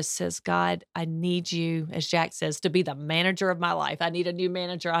 who just says, God, I need you, as Jack says, to be the manager of my life. I need a new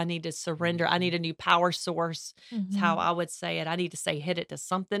manager. I need to surrender. I Mhm. need a new power source. That's how Mhm. I would say it. I need to say, hit it to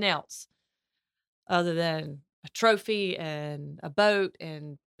something else other than a trophy and a boat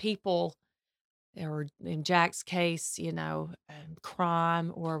and people, or in Jack's case,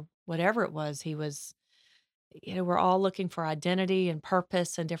 crime or whatever it was. We're all looking for identity and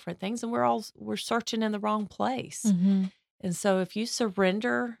purpose and different things, and we're searching in the wrong place. Mhm. And so if you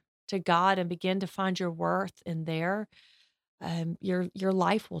surrender to God and begin to find your worth in there, your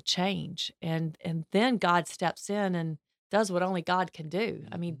life will change. And then God steps in and does what only God can do.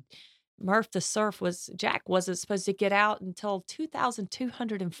 I mean, Mhm. Jack wasn't supposed to get out until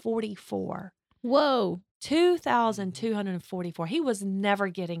 2,244. Whoa. 2,244. He was never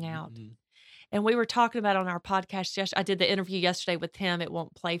getting out. Mhm. And we were talking about on our podcast I did the interview yesterday with him. It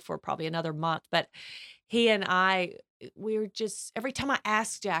won't play for probably another month, but he and we were just, every time I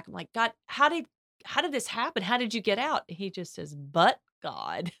asked Jack, I'm like, God, how did this happen? How did you get out? And he just says, but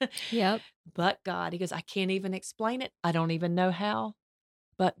God, Yep. but God. He goes, I can't even explain it. I don't even know how,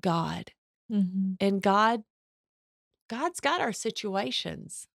 but God. Mhm. And God's got our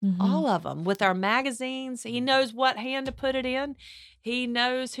situations, Mhm. all of them, with our magazines. He Mhm. knows what hand to put it in. He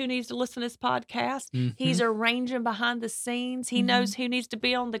knows who needs to listen to this podcast. He's Mhm. arranging behind the scenes. He knows Mhm. who needs to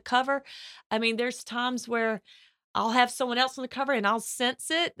be on the cover. I mean, there's times where I'll have someone else on the cover and I'll sense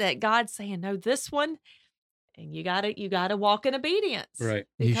it that God's saying, no, this one. And you gotta walk in obedience Right.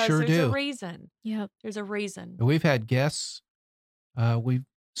 You because sure there's a do. reason. Yep. There's a reason. We've had guests. We've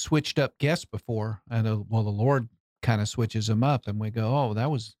switched up guests before, and well, the Lord kind of switches them up, and we go, "Oh,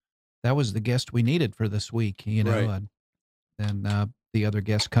 that was the guest we needed for this week," Right. And then the other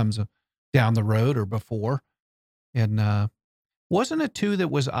guest comes down the road or before. And wasn't it too that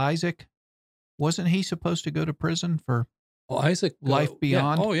was Isaac? Wasn't he supposed to go to prison for Oh, Isaac, life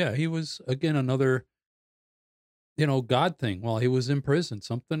beyond? Yeah. Oh, yeah. He was, again, another, God thing. While he was in prison,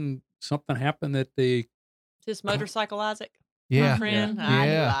 something happened that they, Just motorcycle Isaac, Yeah. my friend. Yeah. I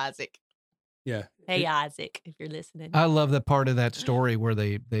knew Yeah. Isaac. yeah. Hey, it- Isaac, if you're listening. I love that part of that story where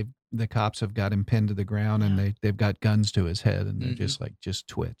the cops have got him pinned to the ground and Yeah. they've got guns to his head and they're Mhm. just like, just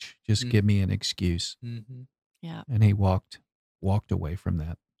twitch, just Mhm. give me an excuse. Mhm. Yeah. And he walked away from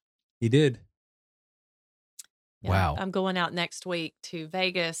that. He did. Yeah, Wow. I'm going out next week to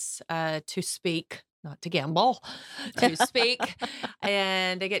Vegas to speak, not to gamble, to speak.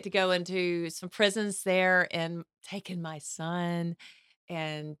 And I get to go into some prisons there and taking my son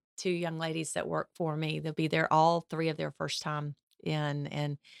and two young ladies that work for me. They'll be there, all three of their first time in,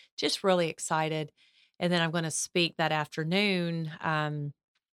 and just really excited. And then I'm going to speak that afternoon at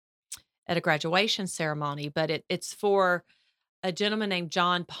a graduation ceremony, but it's for a gentleman named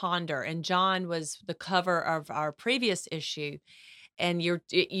John Ponder, and John was the cover of our previous issue. And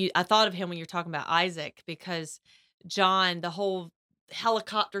I thought of him when you're talking about Isaac, because John, the whole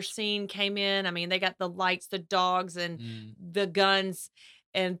helicopter scene came in. I mean, they got the lights, the dogs, and Mm, the guns,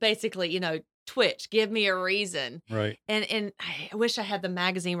 and basically, Twitch, give me a reason. right. And I wish I had the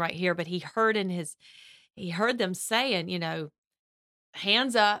magazine right here, but he heard them saying,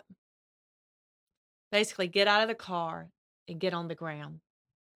 hands up, basically get out of the car and get on the ground.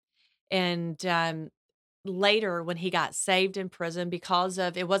 And later, when he got saved in prison because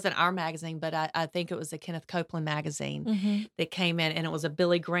of, it wasn't our magazine, but I think it was the Kenneth Copeland magazine Mhm. that came in, and it was a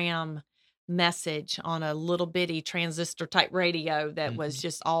Billy Graham message on a little bitty transistor type radio that was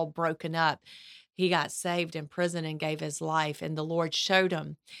just all broken up. He got saved in prison and gave his life, and the Lord showed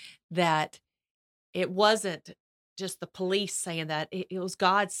him that it wasn't just the police saying that, it was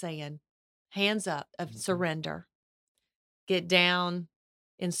God saying, hands up of surrender, get down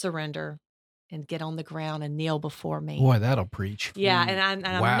and surrender, and get on the ground and kneel before me. Boy, that'll preach. Yeah, and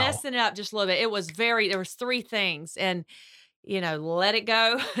I'm Wow. messing it up just a little bit. It was there was three things, and let it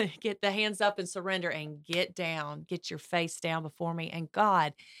go, get the hands up and surrender, and get down, get your face down before me. And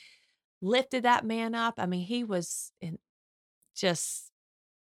God lifted that man up. I mean, he was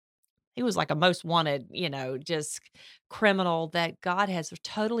he was like a most wanted, just criminal that God has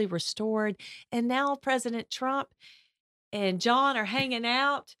totally restored. And now President Trump and John are hanging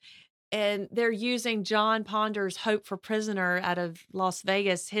out, and they're using John Ponder's Hope for Prisoner out of Las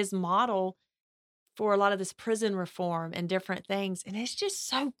Vegas, his model for a lot of this prison reform and different things. And it's just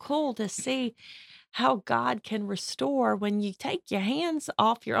so cool to see how God can restore when you take your hands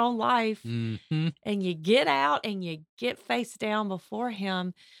off your own life Mhm. and you get out and you get face down before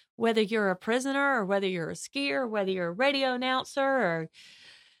him, whether you're a prisoner or whether you're a skier, whether you're a radio announcer or,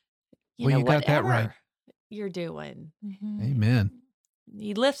 Well, you got that right. whatever you're doing. Mhm. Amen.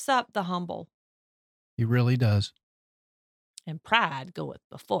 He lifts up the humble, He really does. and pride goeth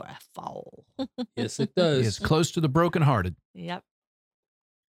before a fall. Yes, it He does. is close to the brokenhearted. Yep.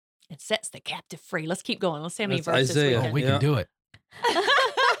 It sets the captive free. Let's keep going. Let's see how many That's verses Isaiah. we Oh, can. we Yeah. can do it.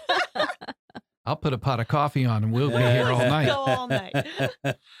 I'll put a pot of coffee on and we'll be here all Let's night. go all night.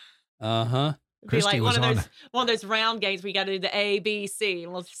 Uh-huh. It'd be Christy like was one of those round games. We got to do the A, B, C,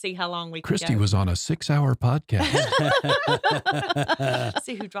 and we'll see how long we can Christy go. was on a 6-hour podcast.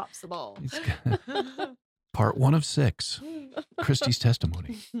 See who drops the ball. He's got- Part 1 of 6. Christy's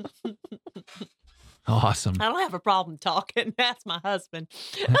testimony. Awesome. I don't have a problem talking. That's my husband.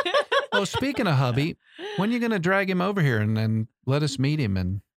 Oh, speaking of hubby, when are you going to drag him over here and let us meet him?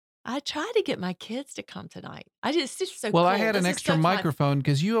 And I tried to get my kids to come tonight. It's just so well, cool. I had an This is extra such my- microphone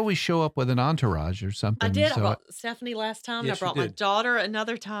because you always show up with an entourage or something. I did. I So brought Stephanie last time. Yes, I you brought my did. daughter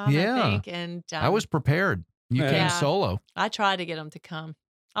another time, Yeah. I think. And I was prepared. You came Yeah. solo. I tried to get them to come.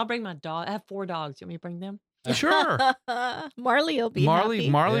 I'll bring my dog. I have 4 dogs. You want me to bring them? Sure. Marley will be Marley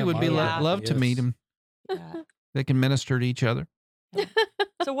happy. Yeah, would be Marley. love to meet Yes. him. Yeah. They can minister to each other.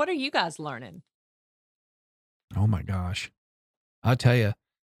 So what are you guys learning? Oh my gosh. I'll tell you,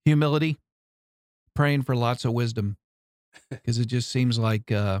 humility, praying for lots of wisdom, because it just seems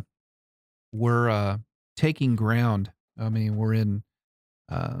like we're taking ground. I mean, we're in,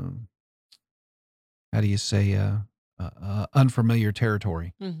 how do you say, unfamiliar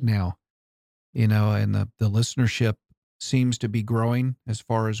territory Mhm. now, and the listenership seems to be growing as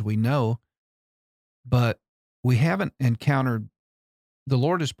far as we know, but we haven't encountered, the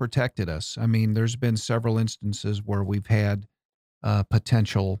Lord has protected us. I mean, there's been several instances where we've had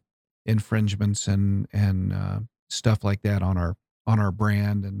potential infringements and stuff like that on our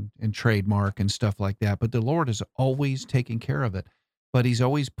brand and trademark and stuff like that. But the Lord is always taking care of it. but he's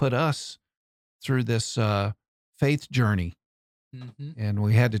always put us through this faith journey, Mm-hmm. and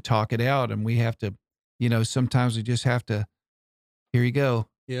we had to talk it out, and we have to, sometimes we just have to, here you go.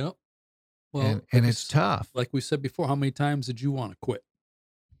 Yeah. Well, And it's tough. like we said before, how many times did you want to quit?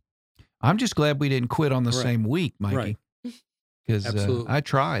 I'm just glad we didn't quit on the Right. same week, Mikey, Right. because Absolutely. I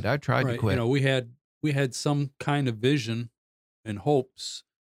tried to Right. quit. We had some kind of vision and hopes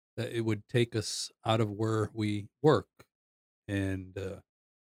that it would take us out of where we work. And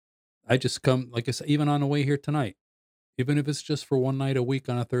I just come, like I said, even on the way here tonight, even if it's just for one night a week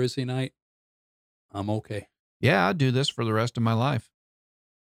on a Thursday night, I'm okay. Yeah, I'd do this for the rest of my life.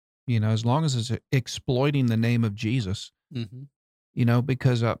 As long as it's exploiting the name of Jesus, Mm-hmm.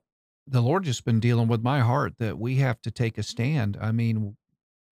 because the Lord just been dealing with my heart that we have to take a stand. I mean,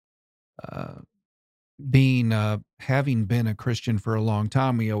 having been a Christian for a long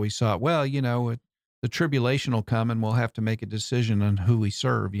time, we always thought, well, the tribulation will come and we'll have to make a decision on who we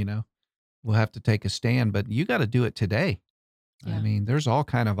serve. We'll have to take a stand, but you got to do it today. I Yeah. mean, there's all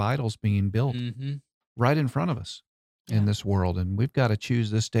kind of idols being built Mm-hmm. right in front of us in Yeah. this world, and we've got to choose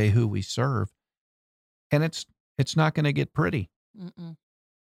this day who we serve. And it's not going to get pretty, Mm-mm.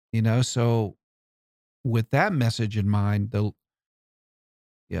 So with that message in mind, the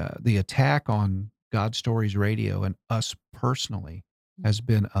attack on God Stories Radio and us personally has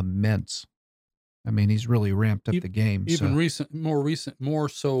been immense. I mean, he's really ramped up the game. Even So, more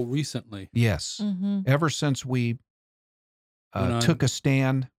so recently. yes, Mm-hmm. ever since we Went on- took a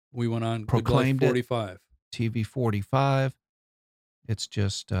stand, We went on Proclaimed Good it. Life 45. TV 45, it's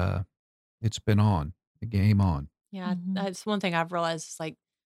just, it's been on, the game on. Yeah, Mhm. that's one thing I've realized is like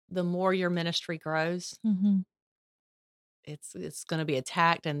the more your ministry grows, Mm-hmm. it's going to be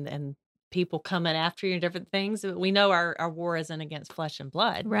attacked and people coming after you and different things. We know our war isn't against flesh and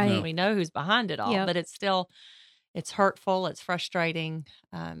blood. Right. We know who's behind it all, Yep. but it's hurtful, it's frustrating.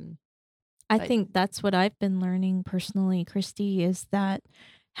 I But- think that's what I've been learning personally, Christy, is that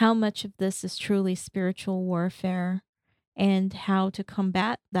how much of this is truly spiritual warfare and how to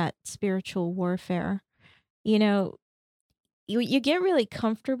combat that spiritual warfare. You get really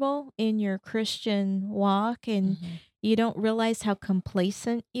comfortable in your Christian walk and Mhm. you don't realize how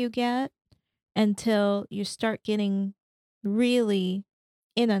complacent you get until you start getting really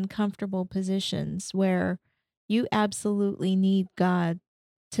in uncomfortable positions where you absolutely need God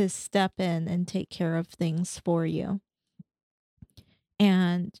to step in and take care of things for you.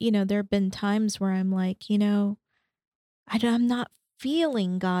 And, there have been times where I'm like, I'm not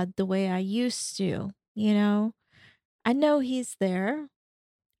feeling God the way I used to, I know He's there,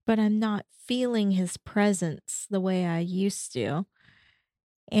 but I'm not feeling His presence the way I used to.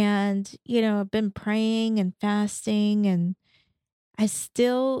 And, I've been praying and fasting, and I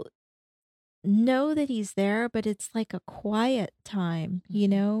still know that He's there, but it's like a quiet time,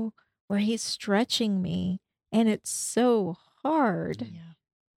 Mhm. where He's stretching me. And it's so hard. Yeah.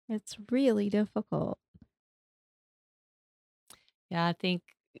 It's really difficult. Yeah, I think,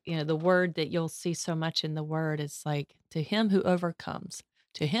 the word that you'll see so much in the word is like, to him who overcomes.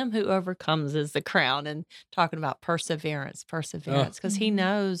 To him who overcomes is the crown, and talking about perseverance, because he Mhm.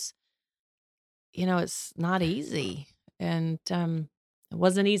 knows, it's not easy. And it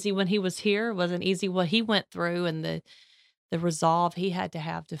wasn't easy when he was here. It wasn't easy what he went through, and the resolve he had to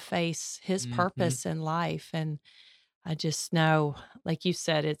have to face his Mhm. purpose in life. And I just know, like you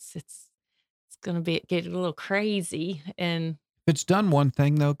said, it's gonna get a little crazy. And It's done one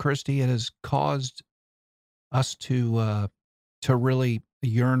thing though, Christy. It has caused us to really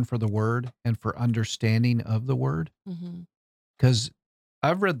yearn for the word and for understanding of the word. Mhm. Because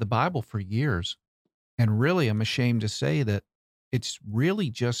I've read the Bible for years, and really I'm ashamed to say that it's really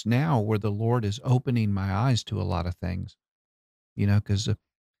just now where the Lord is opening my eyes to a lot of things, because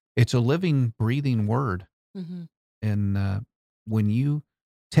it's a living, breathing word. Mhm. And when you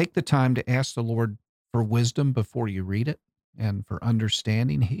take the time to ask the Lord for wisdom before you read it and for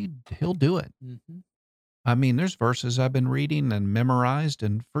understanding, he'll do it. Mhm. I mean, there's verses I've been reading and memorized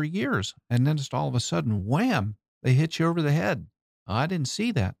and for years, and then just all of a sudden, wham, they hit you over the head. I didn't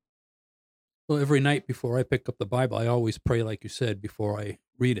see that. Well, every night before I pick up the Bible, I always pray, like you said, before I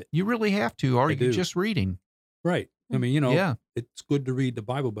read it. You really have to, or I you're do. just reading. Right. I mean, Yeah. it's good to read the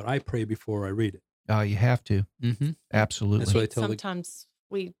Bible, but I pray before I read it. You have to. Mm-hmm. Absolutely. That's what I tell the Sometimes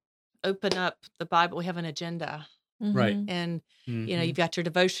we open up the Bible, we have an agenda, Right. Mhm. and Mhm. you've got your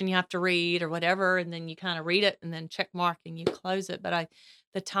devotion you have to read or whatever, and then you kind of read it and then check mark and you close it. But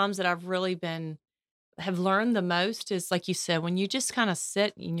the times that I've really have learned the most is like you said, when you just kind of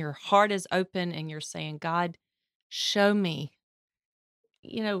sit and your heart is open and you're saying, God, show me,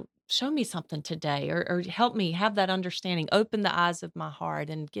 show me something today, or help me have that understanding, open the eyes of my heart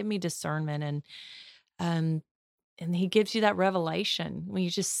and give me discernment. Um, and he gives you that revelation when you're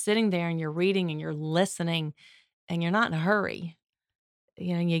just sitting there and you're reading and you're listening and you're not in a hurry.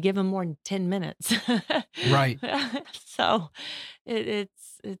 You give him more than 10 minutes. Right. So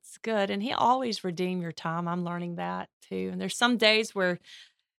it's good. And he always redeem your time. I'm learning that too. And there's some days where,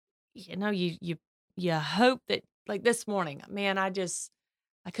 you hope that, like this morning, man, I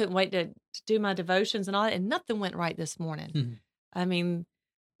couldn't wait to do my devotions and all that, and nothing went right this morning. Mhm. I mean,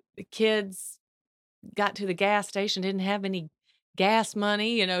 the kids got to the gas station, didn't have any gas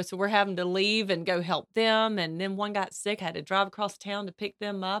money, so we're having to leave and go help them. And then one got sick, I had to drive across town to pick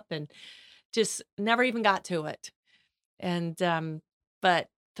them up and just never even got to it. And, but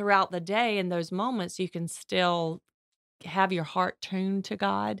throughout the day in those moments, you can still have your heart tuned to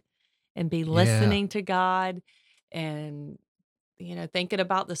God and be Yeah. listening to God and, thinking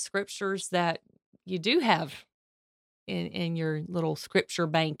about the scriptures that you do have in your little scripture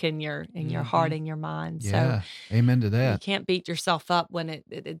bank in your heart Mhm. and your mind. So Yeah. Amen to you that. can't beat yourself up when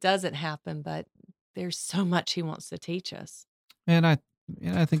it doesn't happen, but there's so much he wants to teach us. And I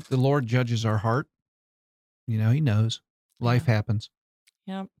think the Lord judges our heart. He knows life Yeah. happens.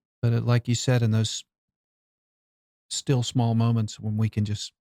 Yep. But like you said, in those still small moments when we can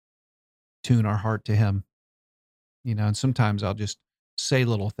just tune our heart to him, and sometimes I'll just say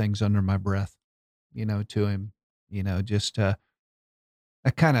little things under my breath, to him, just, that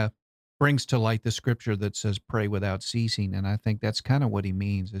kind of brings to light the scripture that says pray without ceasing. And I think that's kind of what he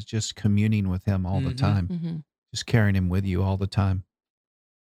means, is just communing with him all the Mhm. time, Mm-hmm. just carrying him with you all the time.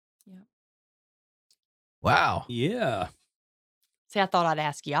 Yep. Wow. Yeah. See, I thought I'd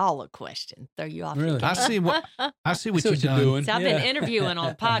ask y'all a question, throw you off Really? your I game. see what See you've you're done. doing. See, I've been Yeah. interviewing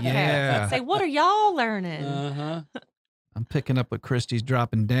on podcasts. Yeah. Say, what are y'all learning? Uh-huh. I'm picking up what Christy's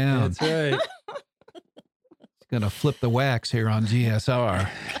dropping down. That's right. Gonna flip the wax here on GSR.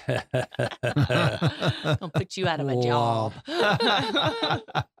 Gonna put you out of a Wow. job.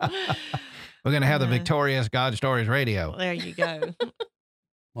 We're gonna have the victorious God Stories Radio. There you go.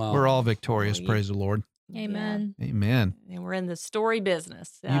 Wow. We're all victorious, Well, praise the Lord. Amen. Amen. Yeah. And we're in the story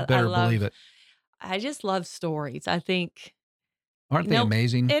business. You better believe it. I just love stories. I think Aren't they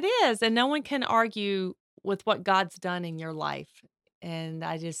amazing? it is, and no one can argue with what God's done in your life. And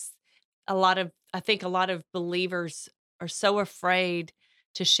I think a lot of believers are so afraid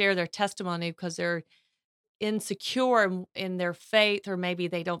to share their testimony because they're insecure in their faith, or maybe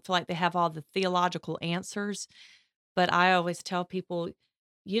they don't feel like they have all the theological answers. But I always tell people,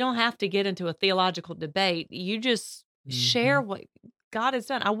 you don't have to get into a theological debate. You just share Mhm. what God has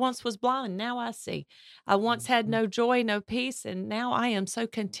done. I once was blind, now I see. I once had Mhm. no joy, no peace, and now I am so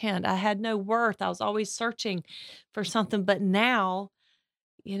content. I had no worth. I was always searching for something, but now,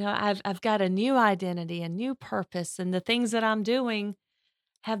 I've got a new identity, a new purpose, and the things that I'm doing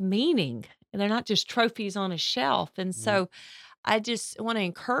have meaning. And they're not just trophies on a shelf. And Yeah. so I just want to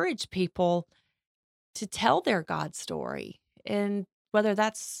encourage people to tell their God story. And whether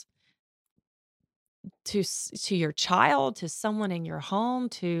that's to your child, to someone in your home,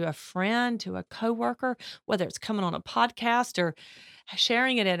 to a friend, to a coworker, whether it's coming on a podcast or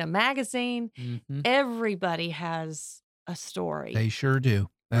sharing it in a magazine, Mhm. everybody has a They story. sure do.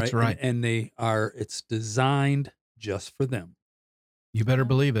 That's right. And it's designed just for them. You better Yeah.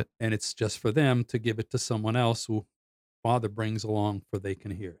 believe it. And it's just for them to give it to someone else who Father brings along for they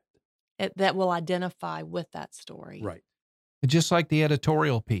can hear it. That will identify with that story. Right. Just like the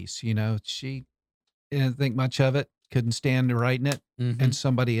editorial piece, she didn't think much of it, couldn't stand writing it, Mhm. and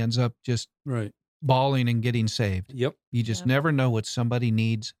somebody ends up just Right. bawling and getting saved. Yep. You just Yep. never know what somebody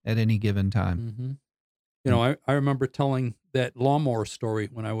needs at any given time. Mhm. I remember telling that lawnmower story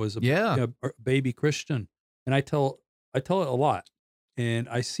when I was Yeah. a baby Christian, and I tell it a lot, and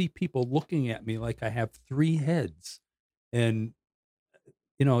I see people looking at me like I have 3 heads, and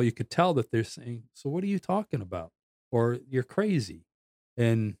you could tell that they're saying, "So what are you talking about?" Or "You're crazy,"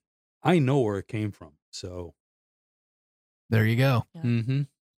 and I know where it came from. So, There you go. Yeah. mhm.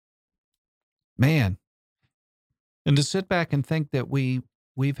 Man. And to sit back and think that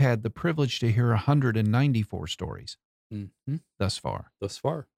we've had the privilege to hear 194 stories Mhm. thus far. Thus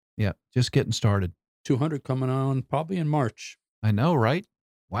far, Yeah, just getting started. 200 coming on probably in March. I know, right?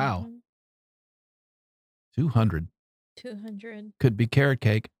 Wow. Mhm. 200. 200. Could be carrot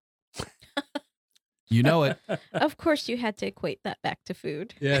cake. You know it. Of course, you had to equate that back to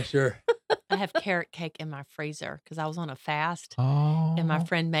food. Yeah, sure. I have carrot cake in my freezer because I was on a fast Oh. and my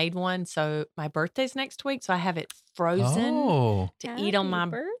friend made one. So my birthday's next week. So I have it frozen Oh. to eat on my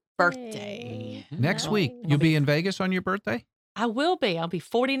Happy birthday. Next week. Nice. You'll be in Vegas on your birthday? I will be. I'll be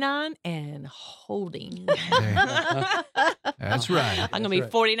 49 and holding. That's right. I'm going to be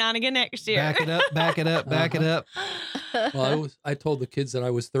 49 again next year. Back it up, back it up, back it up. Well, I told the kids that I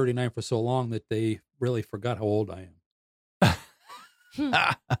was 39 for so long that they really forgot how old I am.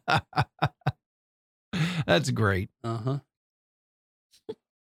 That's great. Uh-huh.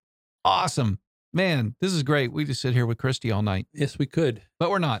 Awesome. Man, this is great. We just sit here with Christy all night, Yes, we could. but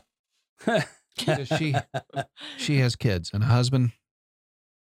we're not. Because she has kids and a husband,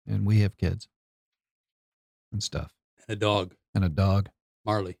 and we have kids and stuff, And a dog, and a dog,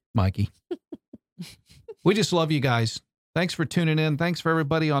 Marley. Mikey. We just love you guys. Thanks for tuning in. Thanks for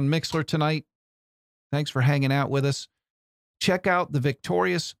everybody on Mixler tonight. Thanks for hanging out with us. Check out the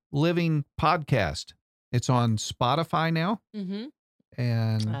Victorious Living podcast. It's on Spotify now, Mm-hmm.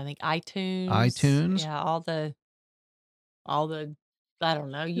 and I think iTunes. iTunes. Yeah, all the, I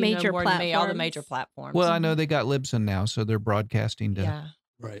don't know. You Major know more than me. All the major platforms. platforms. well, I know they got Libsyn now, so they're broadcasting to Yeah.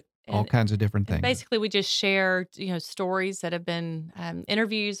 Right. all And- kinds of different And things. basically, we just share, stories that have been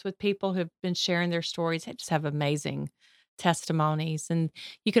interviews with people who've been sharing their stories. They just have amazing testimonies. And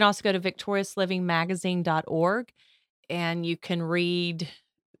you can also go to victoriouslivingmagazine.org and you can read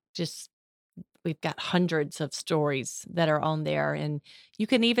we've got hundreds of stories that are on there. And you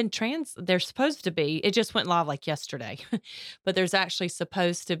can even they're supposed to be, it just went live like yesterday, but there's actually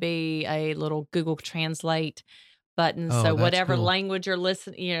supposed to be a little Google Translate button. Oh, So that's whatever cool. language you're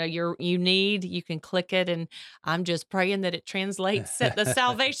listening, you need, you can click it. And I'm just praying that it translates the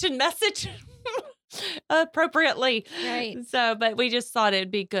salvation message appropriately. Right. So, but we just thought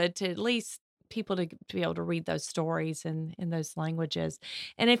it'd be good to at least people to be able to read those stories in those languages.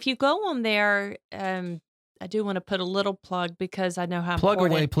 And if you go on there, I do want to put a little plug because I know how Plug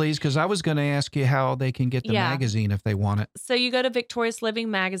important. away, please, because I was going to ask you how they can get the Yeah. magazine if they want it. So you go to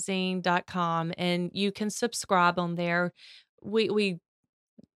victoriouslivingmagazine.com and you can subscribe on there.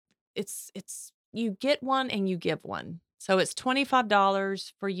 It's you get one and you give one. So it's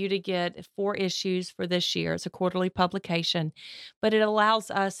 $25 for you to get 4 issues for this year. It's a quarterly publication, but it allows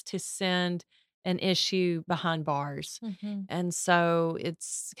us to send an issue behind bars. Mhm. And so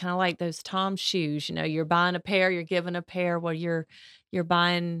it's kind of like those Tom shoes, you're buying a pair, you're giving a pair. Well, you're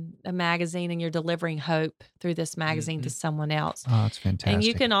buying a magazine and you're delivering hope through this magazine to someone else. Oh, it's fantastic. And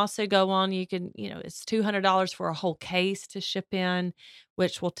you can also go on, it's $200 for a whole case to ship in,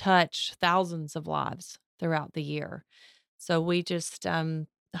 which will touch thousands of lives throughout the year. So we just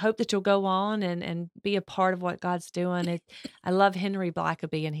hope that you'll go on and be a part of what God's doing. I love Henry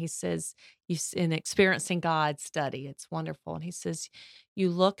Blackaby, and he says, in Experiencing God study, it's wonderful. And he says, you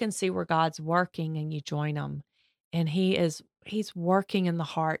look and see where God's working and you join him. And he's working in the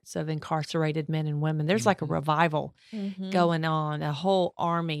hearts of incarcerated men and women. There's like a revival Mhm. going on, a whole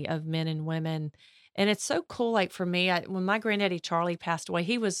army of men and women. And it's so cool. Like for me, when my granddaddy Charlie passed away,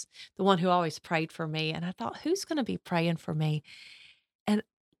 he was the one who always prayed for me. And I thought, who's going to be praying for me? And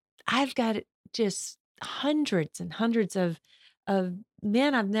I've got just hundreds and hundreds of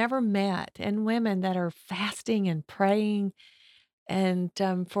men I've never met and women that are fasting and praying and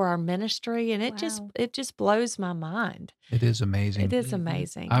for our ministry. And it Wow. just blows my mind. It is amazing. It is Mhm.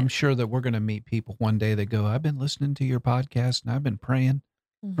 amazing. I'm sure that we're going to meet people one day that go, I've been listening to your podcast and I've been praying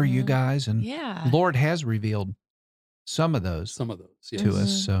for you Mhm. guys. And Yeah. Lord has revealed some of those Some of those, yes. to us.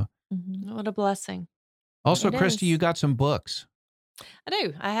 Mhm. So Mhm. What a blessing. also, It Christy, is. you got some books. I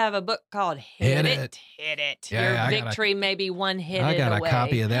do. I have a book called Hit It. Hit It. Yeah, Your I got a- victory may be one hit I got away. a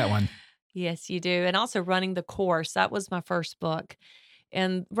copy of that one. Yes, you do. And also Running the Course. That was my first book.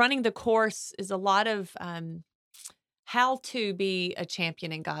 And Running the Course is a lot of how to be a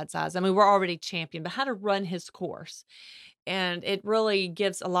champion in God's eyes. I mean, we're already champion, but how to run his course. And it really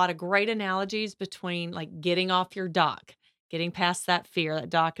gives a lot of great analogies between like getting off your dock, getting past that fear. That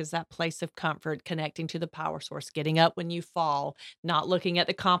dock is that place of comfort, connecting to the power source, getting up when you fall, not looking at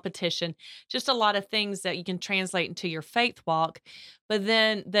the competition, just a lot of things that you can translate into your faith walk. But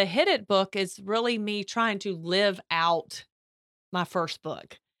then the Hit It book is really me trying to live out my first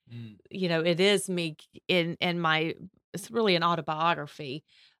book. Mm. It is me in it's really an autobiography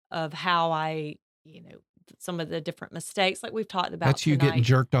of how I, some of the different mistakes like we've talked about That's you getting tonight.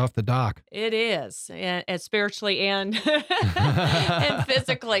 jerked off the dock. It is, and spiritually and and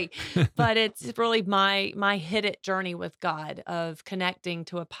physically, but it's really my hit it journey with God of connecting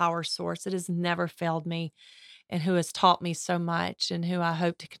to a power source that has never failed me, and who has taught me so much, and who I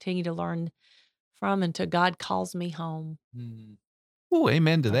hope to continue to learn from until God calls me home, Mm. Oh,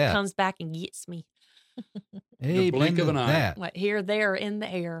 amen to or that. comes back and gets me, the blink Amen of to an eye. that. like here, there, in the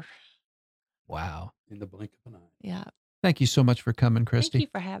air. Wow. In the blink of an eye. Yeah. Thank you so much for coming, Christy. Thank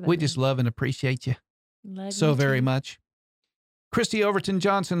you for having We me. just love and appreciate you Love so you very too. much. Christy Overton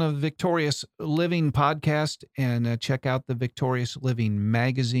Johnson of Victorious Living Podcast, and check out the Victorious Living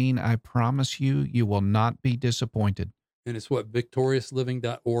magazine. I promise you, you will not be disappointed. And it's what,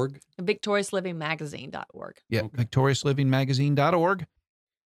 victoriousliving.org? VictoriousLivingMagazine.org. Yeah, Okay. victoriouslivingmagazine.org.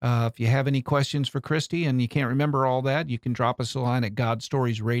 If you have any questions for Christy and you can't remember all that, you can drop us a line at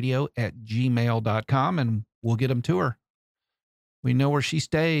godstoriesradio@gmail.com, and we'll get them to her. We know where she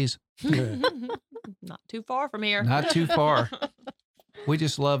stays. Not too far from here. Not too far. We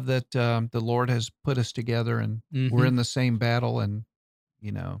just love that the Lord has put us together, and we're in the same battle. And,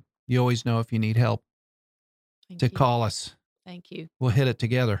 you know, you always know if you need help Thank to you. call us. Thank you. We'll hit it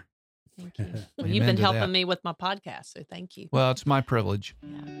together. Thank you. Well, Amen you've been to helping that. me with my podcast, so thank you. Well, it's my privilege. Yeah,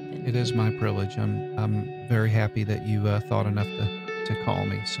 you've been- It is my privilege. I'm very happy that you thought enough to call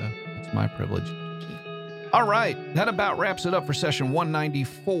me. So it's my privilege. Thank you. All right. That about wraps it up for session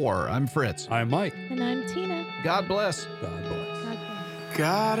 194. I'm Fritz. I'm Mike. And I'm Tina. God bless. God bless. God bless.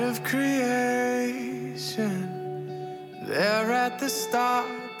 God of creation, there at the start,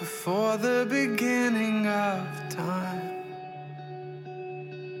 before the beginning of time.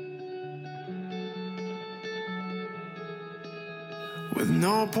 With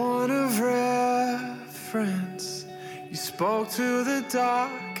no point of reference, you spoke to the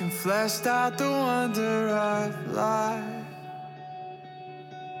dark and fleshed out the wonder of life.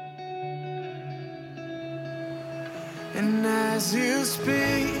 And as you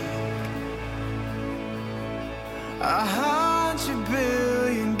speak, 100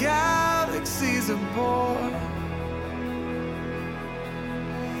 billion galaxies are born.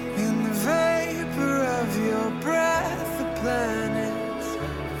 In the vapor of your breath, the planets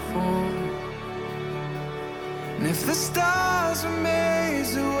form. And if the stars were made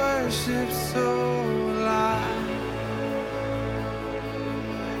to worship so alive,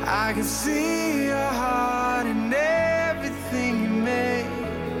 I can see your heart in everything you made.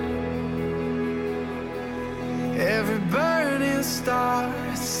 Every burning star,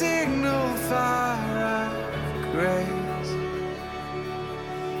 a signal fire of grace.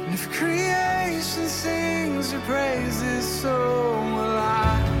 And if creation sings your praises, so will I.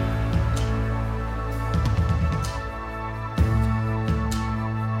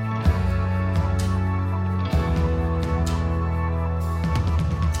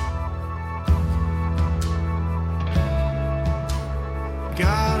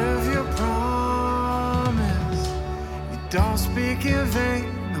 God of your promise, you don't speak in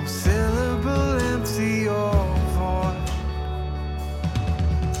vain, no syllable empty or void.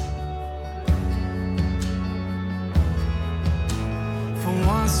 For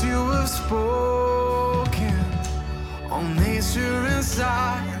once you have spoken, all nature and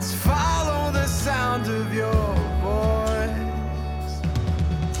science follow the sound of your voice.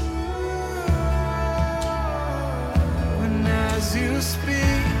 When as you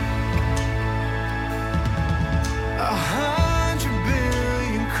speak, 100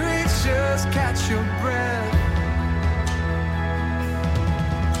 billion creatures catch your breath,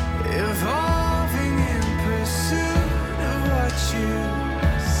 evolving in pursuit of what you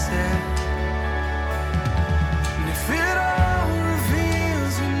said. And if it all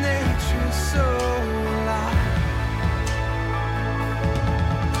reveals your nature so alive,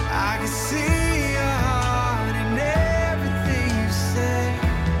 I can see your heart in everything you say.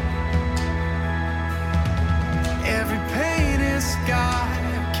 Every painted sky,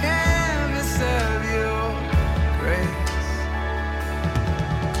 a canvas of your grace.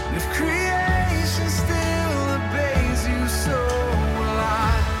 And if creation still obeys you, so will I.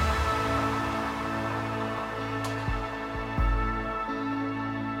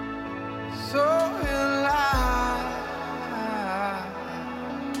 So will I.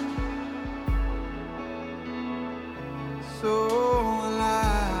 So will I.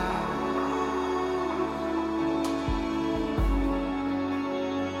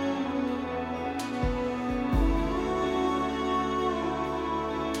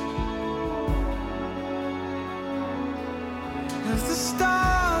 If the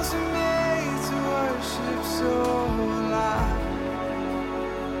stars are made to worship, so will I.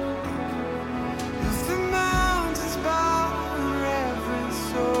 If the mountains bow in reverence,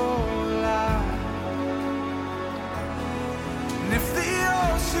 so will I. And if the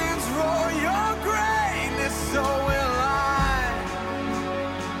oceans roar your greatness, so will I.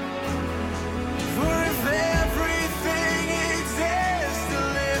 For if everything exists to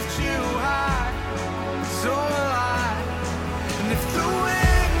lift you high, so will I. And if the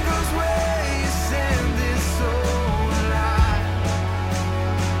wind goes where you send it, so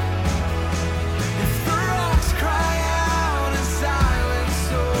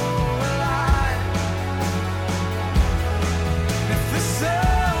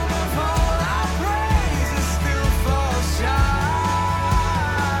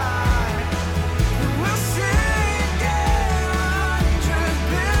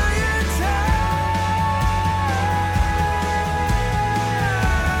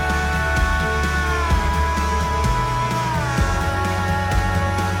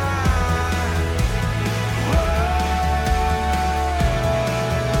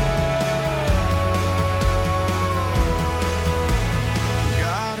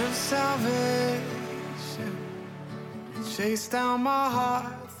chase down my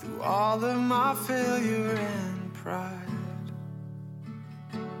heart through all of my failure and pride.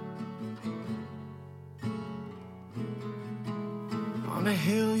 On a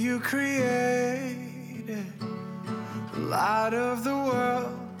hill you created, the light of the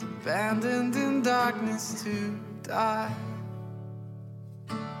world, abandoned in darkness to die.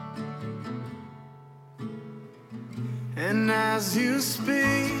 And as you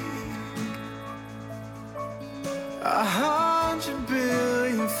speak, 100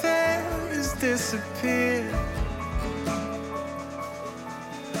 billion failures disappear.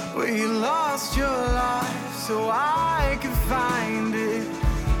 Well, you lost your life so I could find it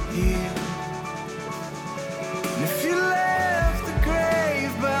here. And if you left the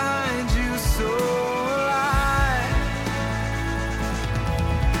grave behind you so alive,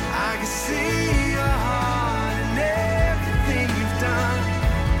 I can see your heart and everything you've done.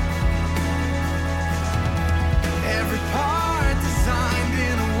 Every part designed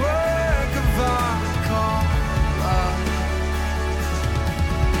in a work of art called love.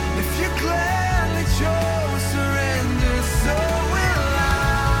 If you gladly chose surrender, so will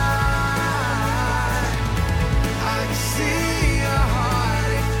I can see your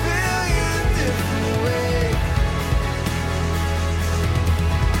heart a billion different ways.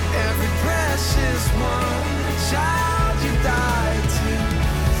 Every precious one, a child you died to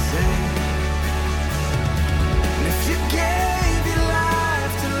save. And if you gave your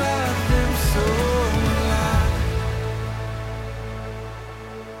life to love them, so will I.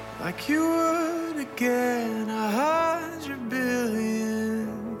 Like you would again 100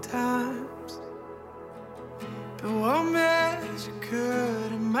 billion times. But what measure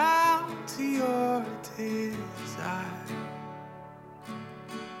could amount to your desire?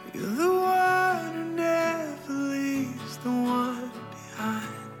 You're the